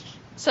 Yeah.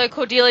 So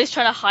Cordelia's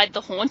trying to hide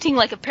the haunting,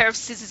 like a pair of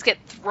scissors get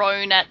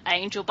thrown at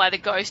Angel by the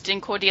ghost,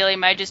 and Cordelia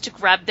manages to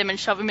grab them and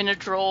shove them in a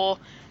drawer,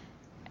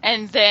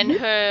 and then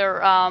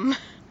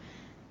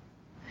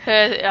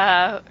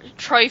her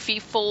trophy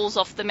falls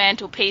off the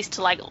mantelpiece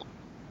to, like,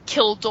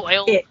 kill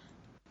Doyle.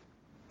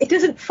 It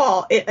doesn't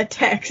fall, it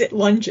attacks, it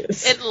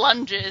lunges. It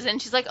lunges,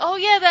 and she's like, oh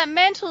yeah, that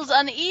mantle's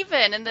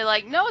uneven, and they're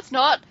like, no, it's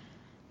not.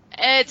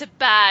 It's a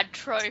bad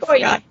trophy. Oh my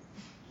god.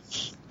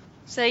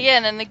 So yeah,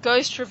 and then the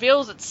ghost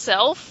reveals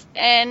itself,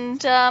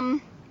 and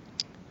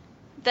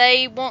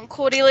they want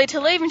Cordelia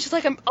to leave, and she's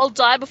like, I'll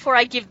die before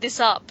I give this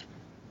up.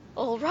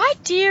 All right,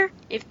 dear,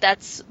 if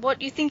that's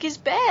what you think is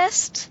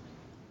best.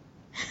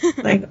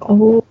 Like,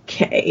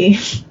 okay.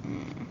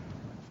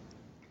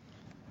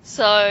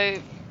 So,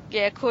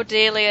 yeah,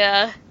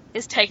 Cordelia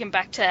is taken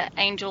back to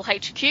Angel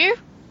HQ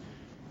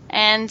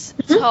and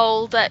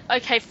told that,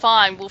 okay,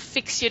 fine, we'll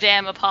fix your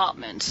damn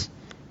apartment.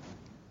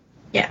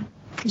 Yeah,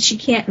 she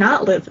can't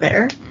not live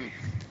there.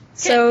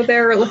 So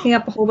they're looking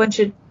up a whole bunch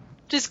of...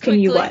 Just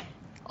quickly, you what?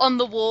 On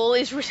the wall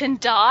is written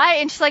die,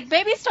 and she's like,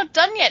 maybe it's not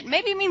done yet.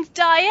 Maybe it means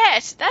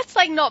diet. That's,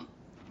 like, not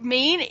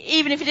mean,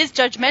 even if it is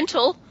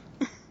judgmental.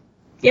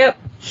 Yep.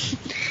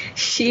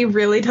 She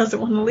really doesn't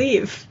want to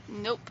leave.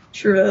 Nope.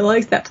 She really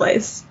likes that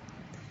place.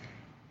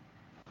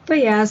 But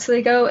yeah, so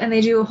they go and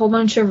they do a whole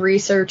bunch of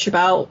research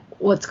about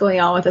what's going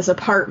on with this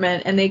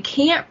apartment, and they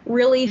can't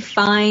really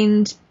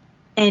find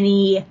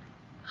any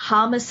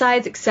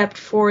homicides except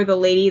for the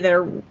lady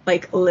that,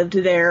 like, lived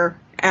there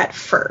at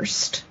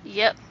first.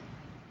 Yep.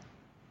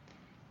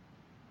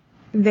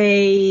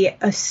 They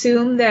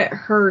assume that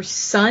her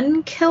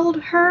son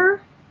killed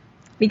her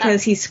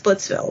because he's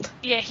Splitsville.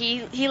 Yeah,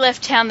 he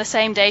left town the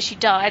same day she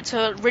died,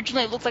 so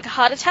originally it looked like a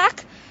heart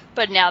attack,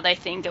 but now they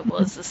think it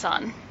was the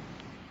son.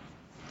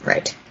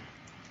 Right.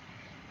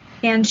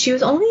 And she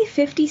was only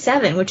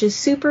 57, which is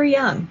super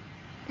young.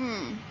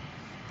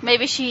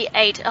 Maybe she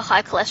ate a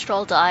high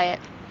cholesterol diet.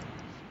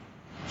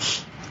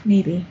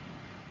 Maybe.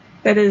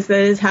 That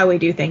is how we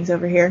do things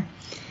over here.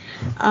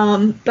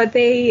 But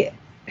they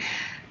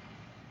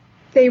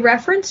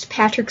referenced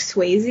Patrick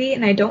Swayze,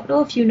 and I don't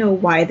know if you know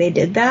why they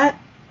did that.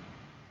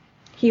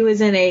 He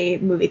was in a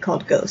movie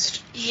called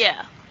Ghost.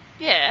 Yeah.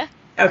 Yeah.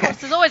 Okay.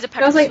 There's always a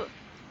Patrick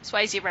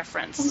Swayze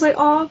reference. I was like,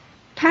 oh,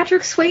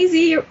 Patrick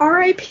Swayze,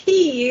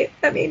 R.I.P.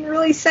 That made me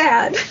really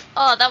sad.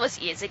 Oh, that was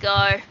years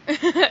ago.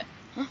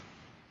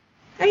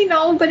 I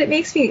know, but it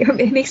makes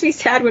me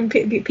sad when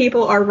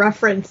people are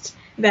referenced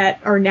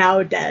that are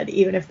now dead,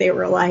 even if they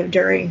were alive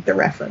during the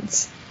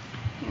reference.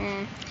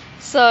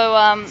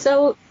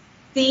 So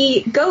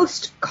the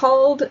ghost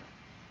called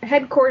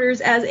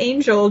headquarters as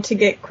Angel to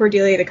get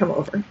Cordelia to come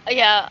over.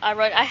 Yeah, I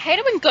wrote, I hate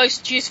it when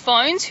ghosts use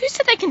phones. Who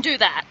said they can do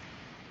that?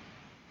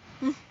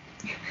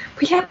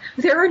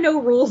 There are no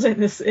rules in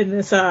this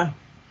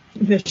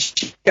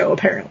show,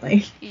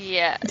 apparently.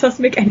 Yeah. It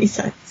doesn't make any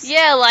sense.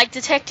 Yeah, like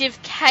Detective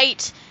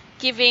Kate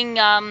giving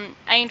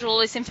Angel all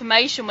this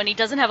information when he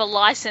doesn't have a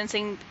license,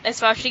 and as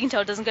far as she can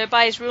tell, doesn't go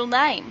by his real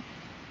name.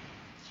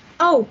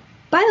 Oh,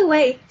 by the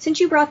way, since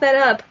you brought that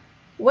up,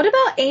 what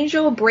about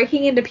Angel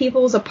breaking into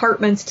people's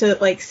apartments to,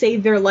 like,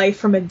 save their life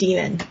from a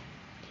demon?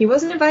 He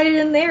wasn't invited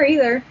in there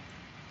either.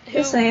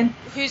 Just saying.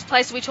 Whose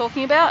place are we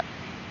talking about?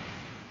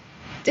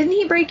 Didn't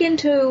he break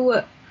into...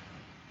 It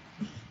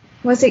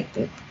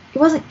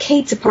wasn't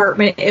Kate's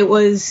apartment. It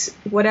was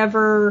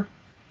whatever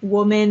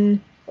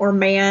woman or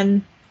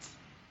man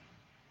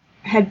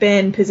had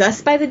been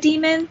possessed by the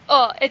demon.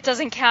 Oh, it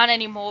doesn't count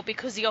anymore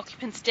because the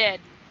occupant's dead.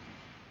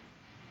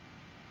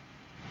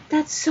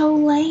 That's so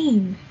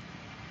lame.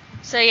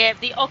 So yeah, if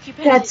the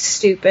occupant... That's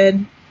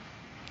stupid.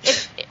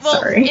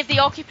 Sorry. If the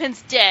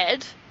occupant's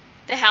dead,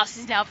 the house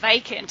is now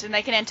vacant, and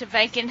they can enter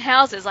vacant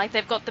houses like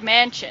they've got the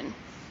mansion.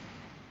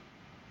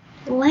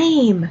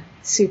 Lame.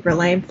 Super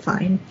lame.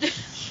 Fine.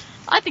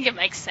 I think it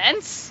makes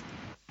sense.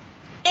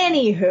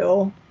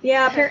 Anywho.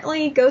 Yeah,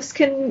 apparently ghosts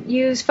can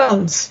use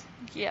phones.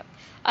 Yep.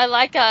 I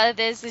like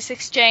there's this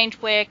exchange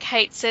where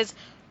Kate says,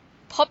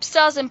 pop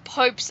stars and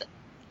popes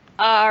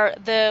are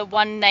the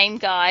one name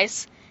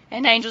guys,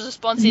 and Angel's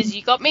response is,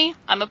 you got me,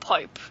 I'm a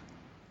pope.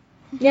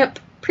 Yep,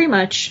 pretty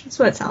much. That's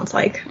what it sounds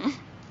like.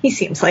 He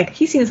seems like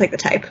the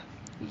type.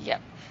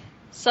 Yep.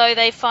 So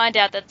they find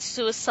out that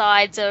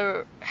suicides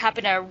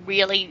happen at a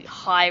really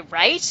high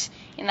rate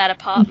in that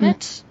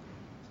apartment.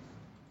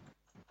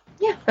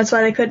 Yeah, that's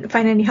why they couldn't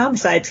find any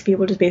homicides.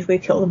 People just basically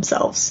kill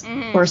themselves.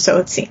 Or so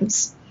it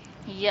seems.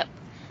 Yep.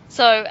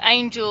 So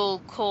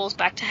Angel calls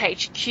back to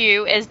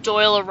HQ as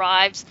Doyle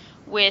arrives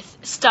with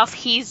stuff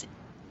his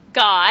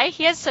guy,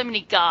 he has so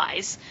many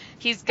guys,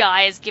 his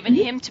guy has given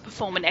him to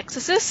perform an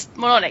exorcist.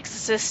 Well, not an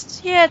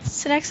exorcist. Yeah,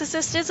 it's an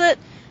exorcist, is it?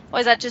 Or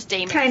is that just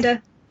demons?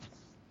 Kinda.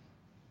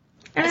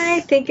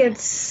 I think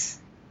it's...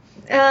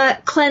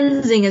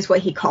 cleansing is what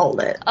he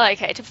called it.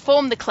 Okay, to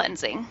perform the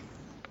cleansing.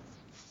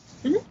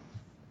 Mm-hmm.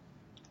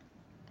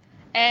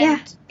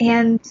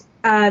 And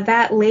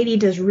that lady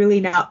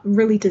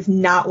really does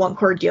not want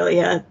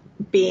Cordelia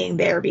being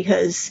there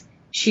because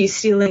she's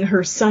stealing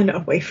her son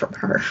away from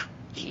her.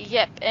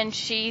 Yep, and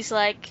she's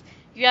like,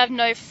 you have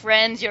no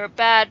friends, you're a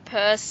bad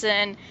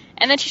person.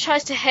 And then she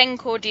tries to hang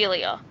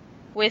Cordelia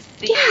with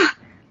the...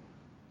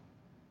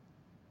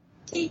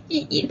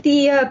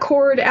 The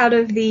cord out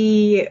of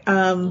the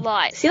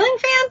light. Ceiling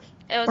fan?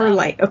 It was or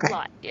light, okay.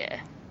 Light,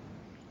 yeah.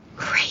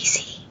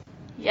 Crazy.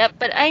 Yep,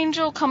 but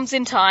Angel comes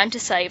in time to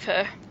save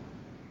her.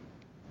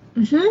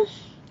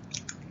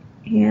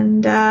 Mm-hmm.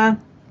 And,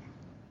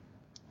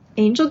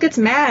 Angel gets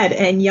mad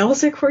and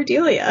yells at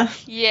Cordelia.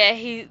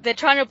 Yeah, they're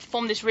trying to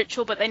perform this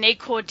ritual, but they need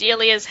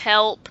Cordelia's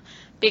help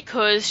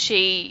because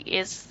she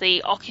is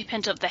the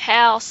occupant of the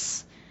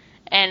house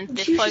and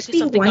the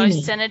focus of the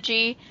ghost's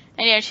energy.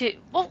 And yeah,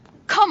 well,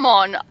 come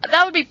on,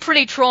 that would be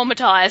pretty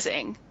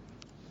traumatizing.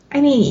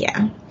 I mean,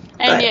 yeah.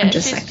 And yeah,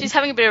 she's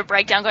having a bit of a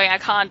breakdown going, I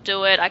can't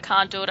do it,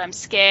 I'm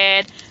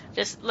scared,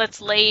 just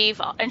let's leave.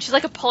 And she's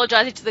like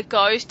apologizing to the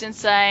ghost and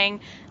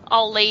saying,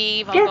 I'll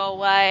leave, I'll go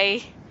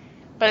away.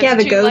 But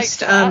the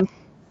ghost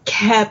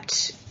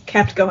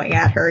kept going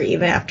at her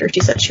even after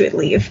she said she would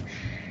leave.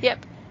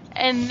 Yep.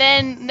 And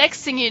then,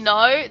 next thing you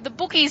know, the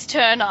bookies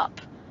turn up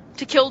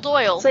to kill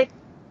Doyle. It's like,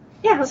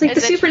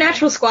 the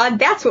Supernatural Squad,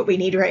 that's what we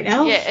need right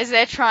now. Yeah, as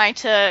they're trying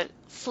to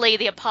flee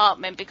the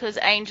apartment because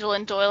Angel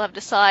and Doyle have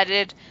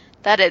decided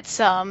that it's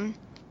a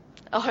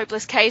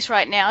hopeless case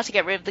right now to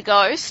get rid of the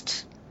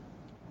ghost.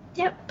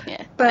 Yep.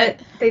 Yeah. But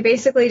they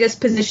basically just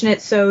position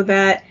it so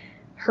that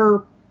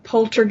her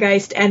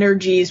poltergeist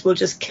energies will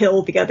just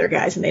kill the other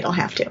guys and they don't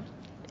have to.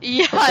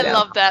 Yeah, I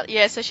love that.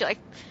 Yeah, so she like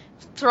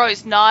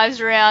throws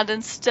knives around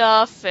and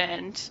stuff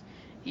and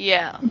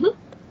yeah. Mm-hmm.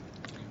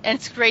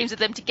 And screams at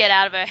them to get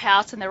out of her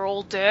house and they're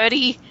all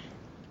dirty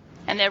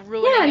and they're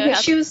ruining her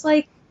house. She was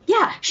like,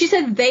 she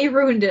said they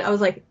ruined it. I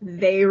was like,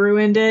 they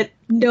ruined it?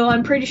 No,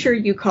 I'm pretty sure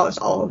you caused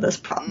all of these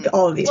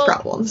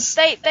problems.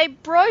 They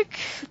broke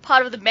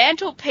part of the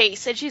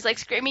mantelpiece and she's like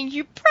screaming,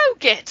 you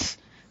broke it.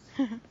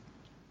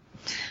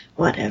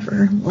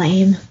 Whatever.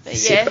 Lame.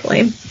 Super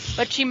lame.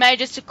 But she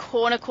manages to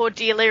corner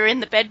Cordelia in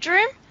the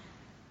bedroom.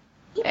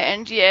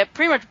 And,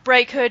 pretty much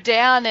break her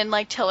down and,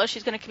 like, tell her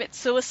she's going to commit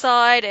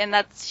suicide and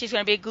that she's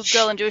going to be a good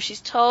girl and do as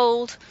she's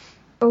told.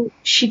 Oh,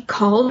 she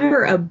called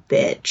her a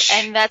bitch.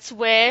 And that's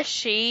where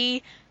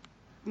she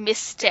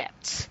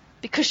misstepped.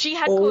 Because she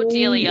had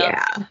Cordelia.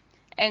 Yeah.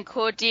 And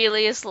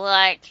Cordelia's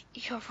like,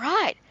 you're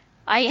right.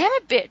 I am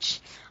a bitch.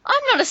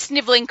 I'm not a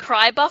sniveling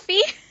crybuffy.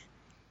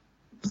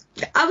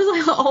 I was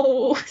like,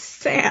 oh,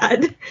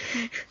 sad.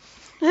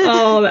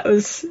 Oh, it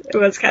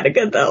was kind of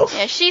good, though.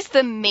 Yeah, she's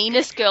the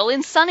meanest girl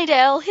in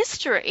Sunnydale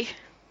history.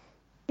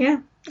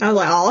 Yeah. I was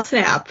like, oh,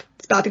 snap.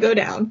 It's about to go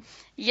down.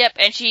 Yep,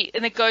 and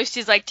the ghost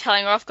is, like,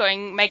 telling her off,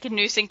 going, make a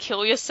noose and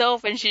kill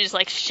yourself, and she just,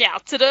 like,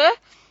 shouts at her.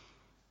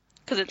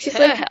 Because it's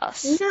her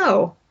house.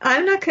 No,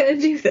 I'm not going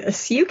to do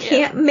this. You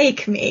can't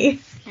make me.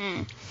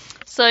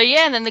 So,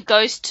 and then the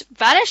ghost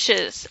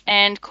vanishes,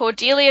 and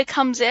Cordelia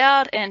comes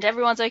out, and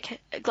everyone's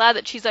glad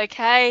that she's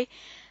okay.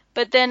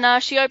 But then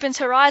she opens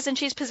her eyes, and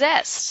she's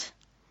possessed.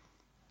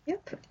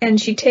 Yep. And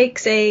she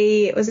takes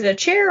was it a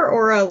chair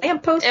or a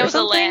lamppost or something? It was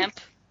a lamp.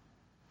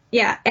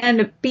 Yeah,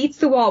 and beats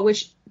the wall,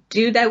 which,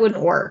 dude, that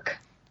wouldn't work.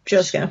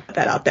 Just gonna put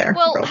that out there.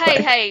 Well,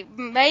 hey,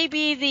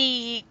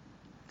 maybe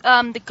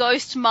the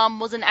ghost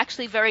mum wasn't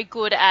actually very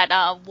good at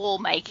wall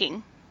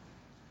making.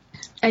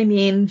 I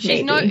mean,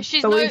 she's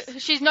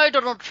no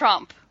Donald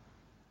Trump.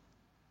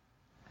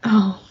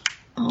 Oh,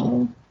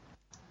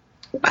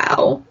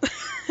 wow.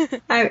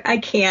 I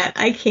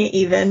can't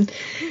even.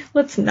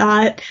 Let's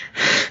not.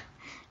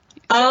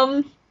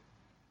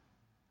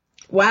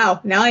 Wow,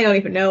 now I don't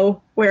even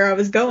know where I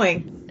was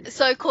going.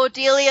 So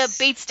Cordelia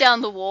beats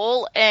down the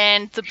wall,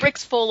 and the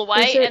bricks fall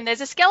away, and there's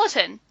a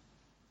skeleton.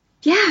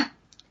 Yeah,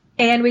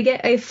 and we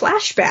get a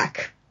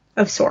flashback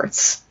of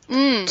sorts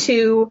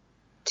to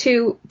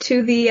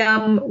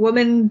the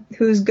woman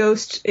whose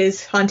ghost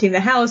is haunting the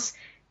house,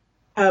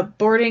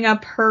 boarding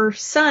up her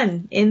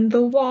son in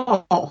the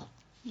wall.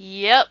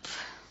 Yep,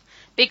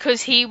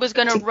 because he was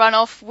going to run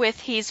off with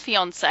his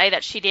fiancée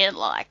that she didn't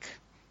like.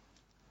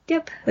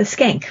 Yep, the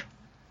skank.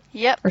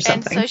 Yep,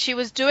 and so she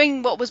was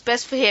doing what was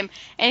best for him,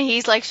 and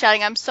he's like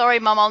shouting, I'm sorry,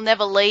 Mum, I'll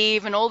never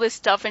leave, and all this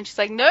stuff, and she's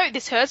like, no,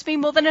 this hurts me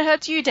more than it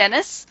hurts you,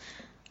 Dennis.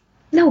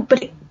 No,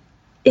 but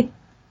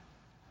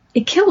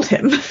it killed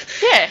him.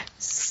 Yeah,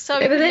 so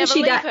but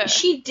then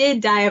she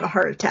did die of a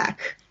heart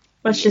attack.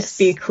 Let's just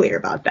be clear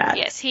about that.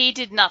 Yes, he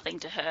did nothing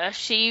to her.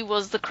 She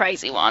was the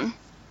crazy one.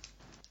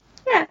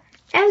 Yeah,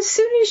 as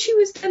soon as she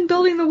was done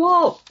building the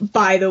wall,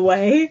 by the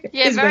way,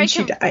 is when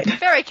she died.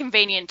 Very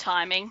convenient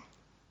timing.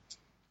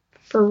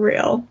 For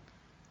real.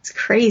 It's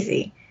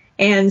crazy.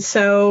 And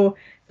so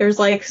there's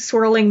like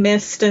swirling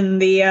mist, and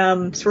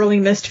the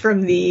swirling mist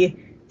from the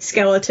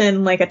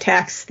skeleton like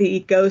attacks the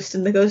ghost,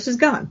 and the ghost is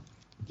gone.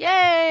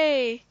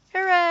 Yay!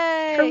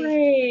 Hooray!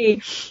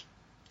 Hooray!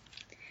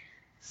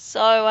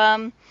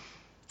 So,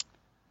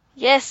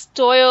 Yes,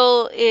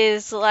 Doyle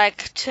is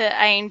like to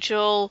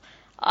Angel,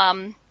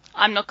 I'm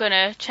not going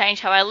to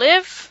change how I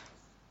live.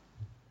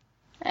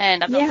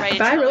 And I'm not ready to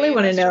tell you. I really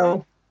want to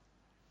know.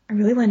 I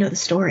really want to know the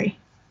story.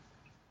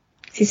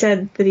 He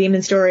said the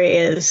demon story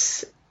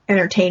is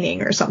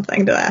entertaining or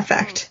something to that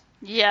effect.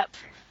 Yep.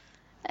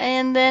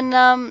 And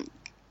then,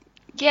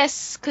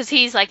 yes, because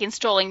he's like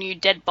installing new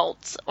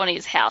deadbolts on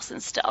his house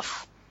and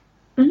stuff.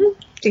 Mm-hmm.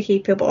 To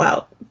keep people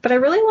out. But I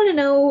really want to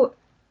know,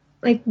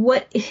 like,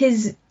 what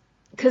his...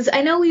 Because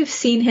I know we've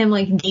seen him,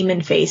 like,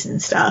 demon face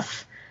and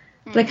stuff.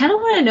 But I kind of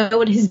want to know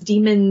what his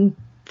demon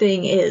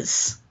thing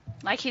is.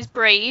 Like his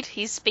breed,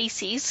 his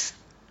species.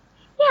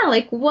 Yeah,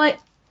 like, what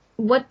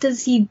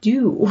does he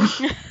do?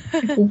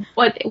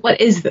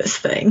 What is this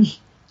thing?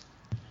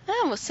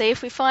 Oh, we'll see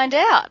if we find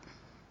out.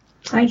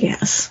 I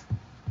guess.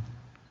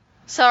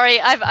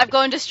 Sorry, I've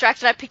gone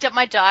distracted. I picked up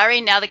my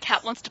diary. Now the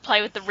cat wants to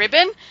play with the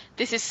ribbon.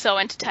 This is so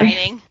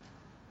entertaining.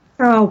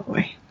 Oh,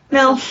 boy.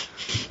 No.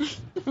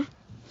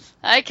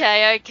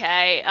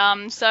 Okay.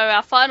 So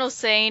our final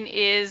scene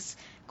is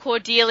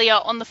Cordelia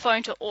on the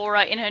phone to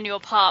Aura in her new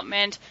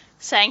apartment,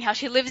 saying how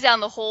she lives down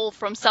the hall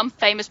from some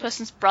famous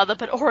person's brother,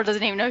 but Aura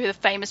doesn't even know who the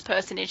famous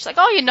person is. She's like,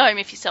 oh, you know him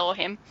if you saw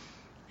him.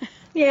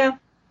 Yeah.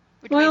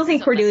 Well, I don't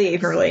think Cordelia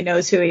even really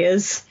knows who he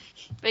is.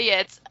 But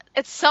yeah,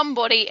 it's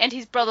somebody, and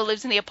his brother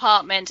lives in the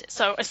apartment,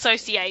 so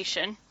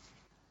association.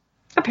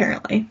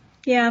 Apparently.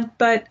 Yeah,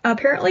 but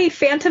apparently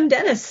Phantom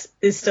Dennis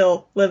is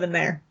still living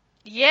there.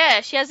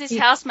 Yeah, she has this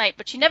housemate,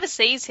 but she never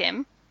sees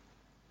him.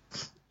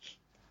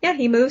 Yeah,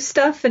 he moves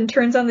stuff and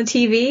turns on the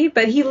TV,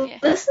 but he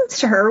listens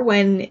to her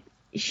when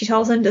she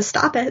tells him to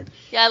stop it.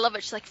 Yeah, I love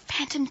it. She's like,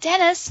 Phantom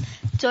Dennis,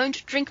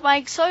 don't drink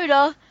my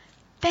soda.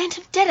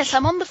 Phantom Dennis,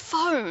 I'm on the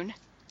phone.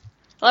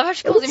 I love how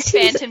she calls him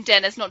Phantom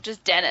Dennis, not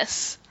just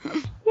Dennis.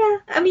 Yeah,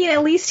 I mean,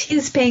 at least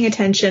he's paying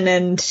attention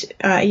and,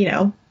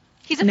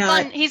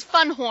 He's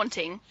fun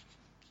haunting.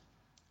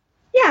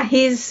 Yeah,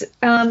 he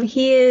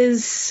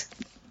is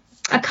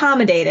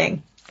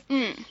accommodating.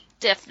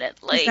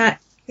 Definitely.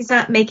 He's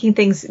not making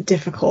things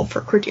difficult for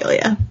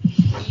Cordelia.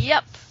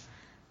 Yep.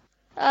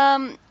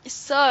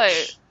 So,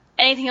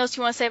 anything else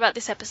you want to say about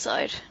this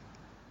episode?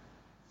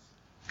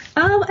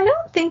 I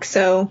don't think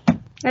so.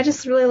 I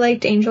just really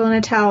liked Angel in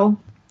a Towel.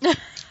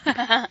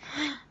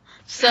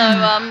 So,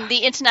 the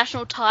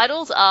international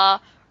titles are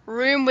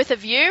Room with a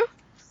View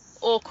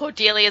or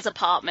Cordelia's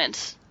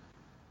Apartment.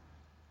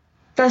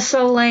 That's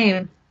so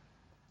lame.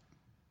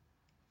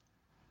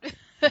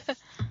 That's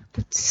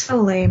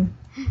so lame.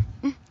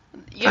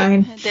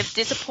 Fine. They're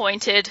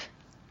disappointed.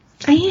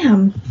 I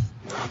am.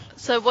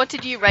 So what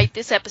did you rate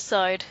this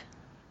episode?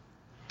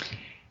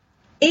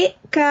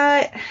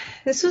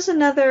 This was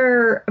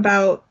another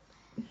about,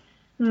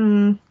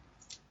 it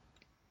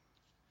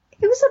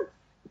was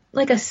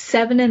like a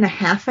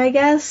 7.5, I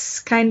guess.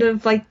 Kind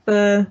of like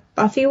the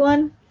Buffy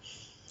one.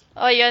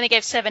 Oh, you only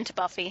gave 7 to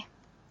Buffy.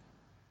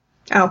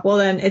 Oh, well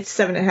then it's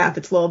 7.5.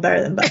 It's a little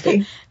better than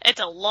Buffy. It's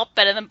a lot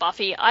better than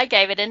Buffy. I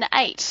gave it an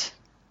 8.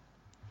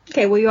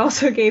 Okay, well you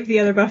also gave the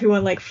other Buffy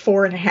one like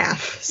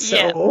 4.5,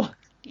 so...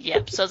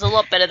 Yep, so it's a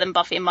lot better than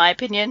Buffy in my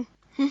opinion.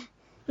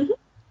 Mm-hmm.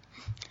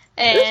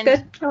 And it was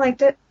good. I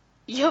liked it.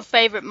 Your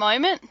favourite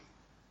moment?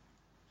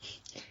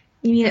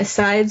 You mean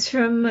aside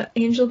from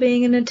Angel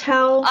being in a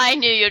towel? I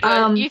knew you'd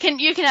go. You can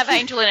have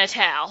Angel in a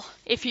towel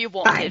if you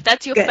wanted. Fine.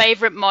 That's your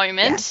favourite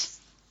moment.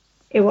 Yes,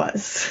 it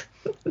was.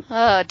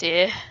 Oh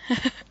dear.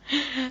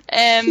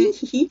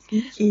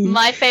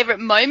 My favourite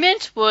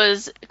moment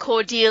was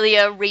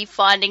Cordelia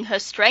refinding her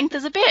strength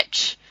as a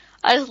bitch.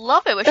 I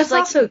love it. That's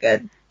also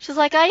good. She's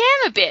like, I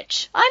am a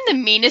bitch. I'm the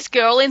meanest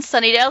girl in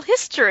Sunnydale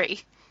history.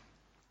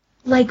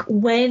 Like,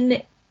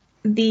 when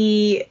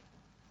the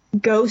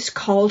ghost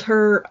called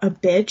her a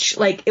bitch,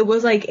 like, it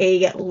was like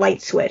a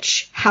light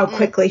switch, how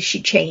quickly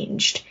she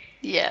changed.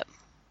 Yeah.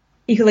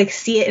 You could, like,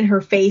 see it in her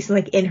face and,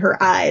 like, in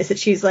her eyes that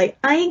she's like,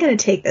 I ain't gonna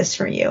take this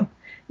from you.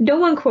 No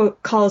one,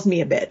 quote, calls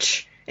me a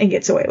bitch and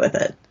gets away with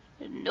it.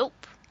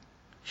 Nope.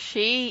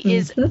 She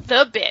is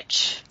the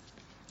bitch.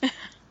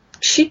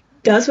 She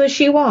does what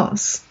she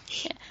wants.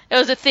 Yeah. It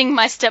was a thing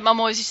my stepmom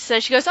always used to say.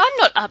 She goes, I'm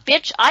not a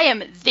bitch, I am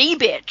the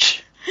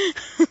bitch.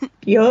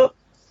 Yup.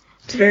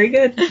 It's very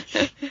good.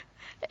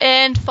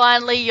 And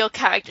finally, your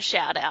character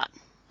shout out.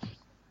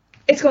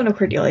 It's going to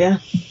Cordelia.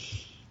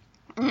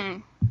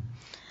 Mm.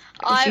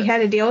 She had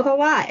to deal with a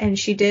lot, and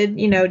she did,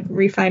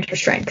 refind her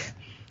strength.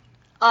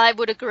 I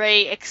would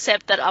agree,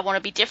 except that I want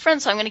to be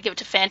different, so I'm going to give it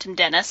to Phantom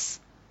Dennis.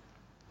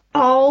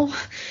 Oh,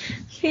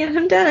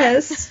 Phantom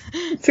Dennis.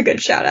 It's a good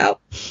shout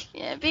out.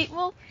 Yeah, he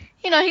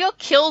got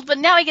killed, but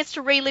now he gets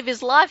to relive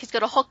his life. He's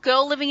got a hot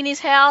girl living in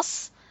his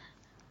house.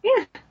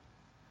 Yeah.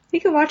 He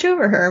can watch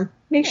over her,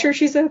 make sure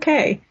she's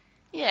okay.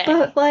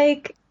 Yeah.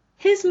 But,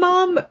 his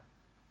mom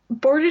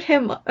bricked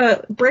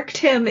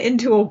him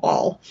into a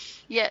wall.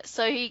 Yeah,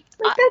 so he...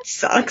 that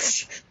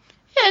sucks.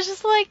 Yeah, it's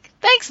just like,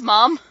 thanks,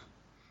 Mom.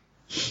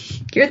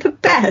 You're the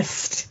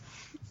best.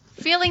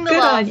 Feeling the Good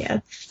love. On ya.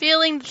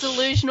 Feeling the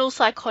delusional,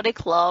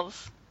 psychotic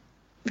love.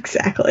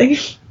 Exactly.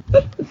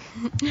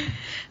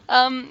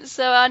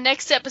 So our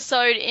next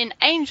episode in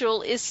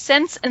Angel is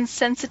Sense and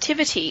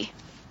Sensitivity.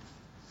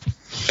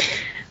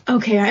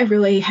 Okay, I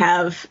really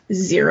have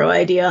zero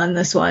idea on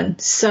this one.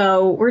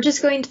 So we're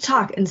just going to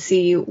talk and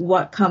see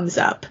what comes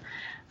up.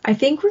 I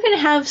think we're going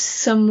to have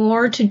some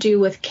more to do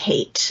with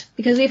Kate,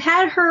 because we've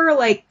had her,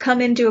 like,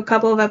 come into a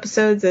couple of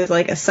episodes as,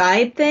 like, a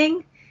side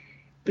thing,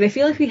 but I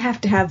feel like we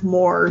have to have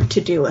more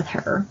to do with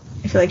her.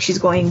 I feel like she's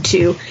going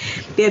to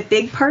be a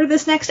big part of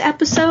this next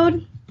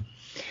episode.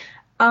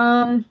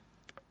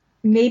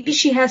 Maybe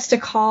she has to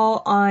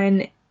call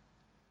on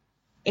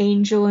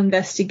Angel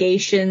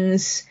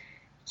Investigations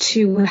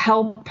to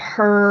help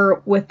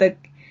her with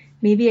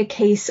maybe a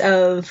case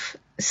of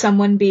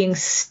someone being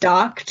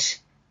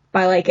stalked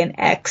by, like, an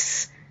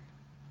ex-lover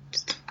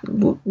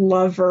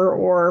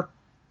or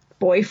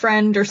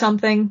boyfriend or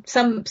something.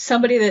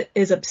 Somebody that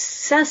is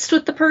obsessed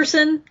with the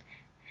person.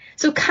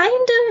 So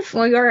kind of,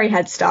 well, you already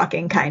had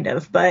stalking, kind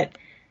of, but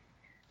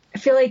I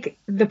feel like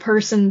the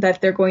person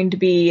that they're going to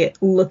be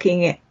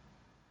looking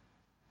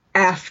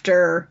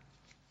after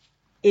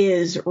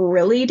is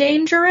really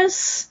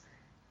dangerous.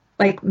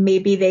 Like,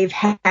 maybe they've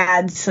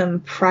had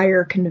some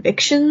prior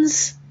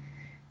convictions.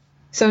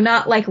 So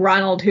not like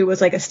Ronald, who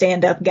was like a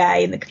stand-up guy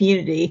in the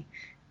community.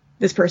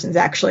 This person's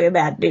actually a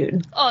bad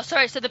dude. Oh,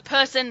 sorry, so the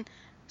person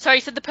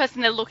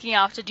they're looking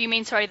after, do you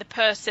mean, the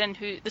person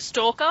the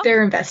stalker?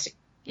 They're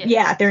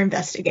Yeah, they're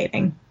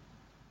investigating.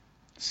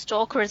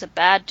 Stalker is a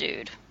bad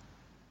dude.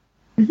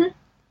 Mm-hmm.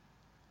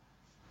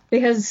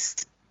 Because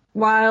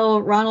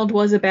while Ronald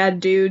was a bad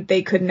dude,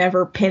 they could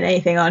never pin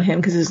anything on him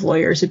because his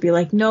lawyers would be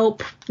like,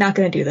 nope, not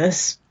going to do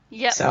this.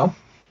 Yep. So.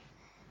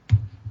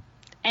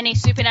 Any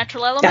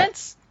supernatural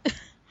elements?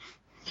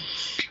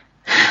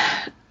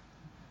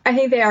 I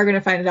think they are going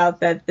to find out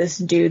that this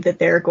dude that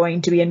they're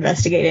going to be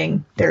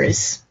investigating, there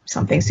is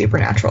something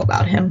supernatural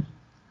about him.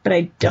 But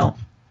I don't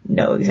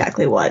know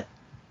exactly what.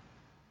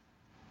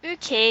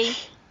 Okay.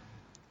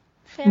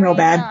 Very real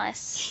bad.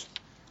 Nice.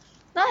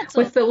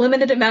 With the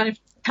limited amount of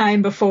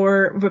time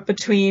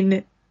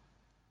between,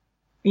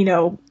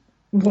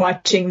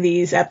 watching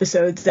these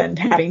episodes and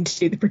having to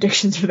do the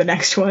predictions for the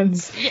next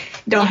ones,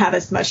 don't have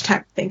as much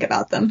time to think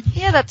about them.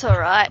 Yeah, that's all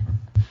right.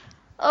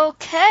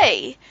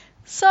 Okay.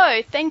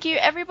 So, thank you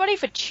everybody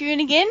for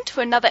tuning in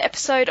to another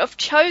episode of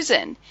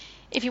Chosen.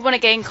 If you want to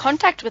get in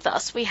contact with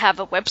us, we have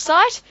a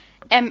website,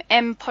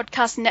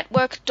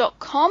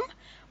 mmpodcastnetwork.com,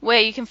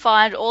 where you can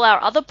find all our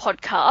other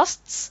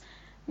podcasts.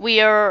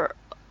 We are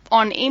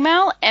on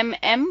email,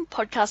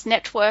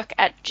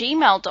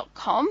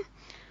 mmpodcastnetwork@gmail.com.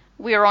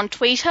 We are on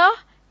Twitter,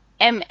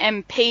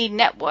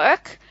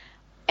 mmpnetwork.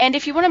 And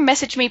if you want to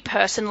message me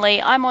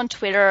personally, I'm on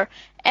Twitter,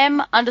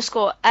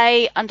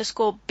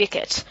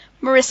 m_a_Bickett.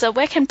 Marissa,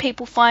 where can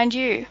people find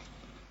you?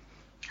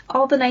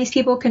 All the nice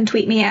people can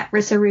tweet me at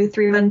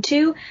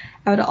RissaRu312.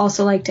 I would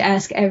also like to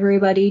ask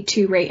everybody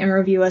to rate and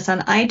review us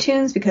on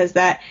iTunes, because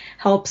that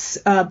helps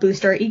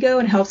boost our ego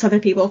and helps other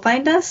people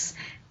find us.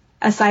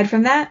 Aside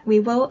from that, we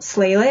will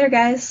slay you later,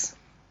 guys.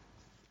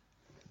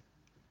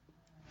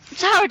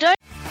 Tara, don't...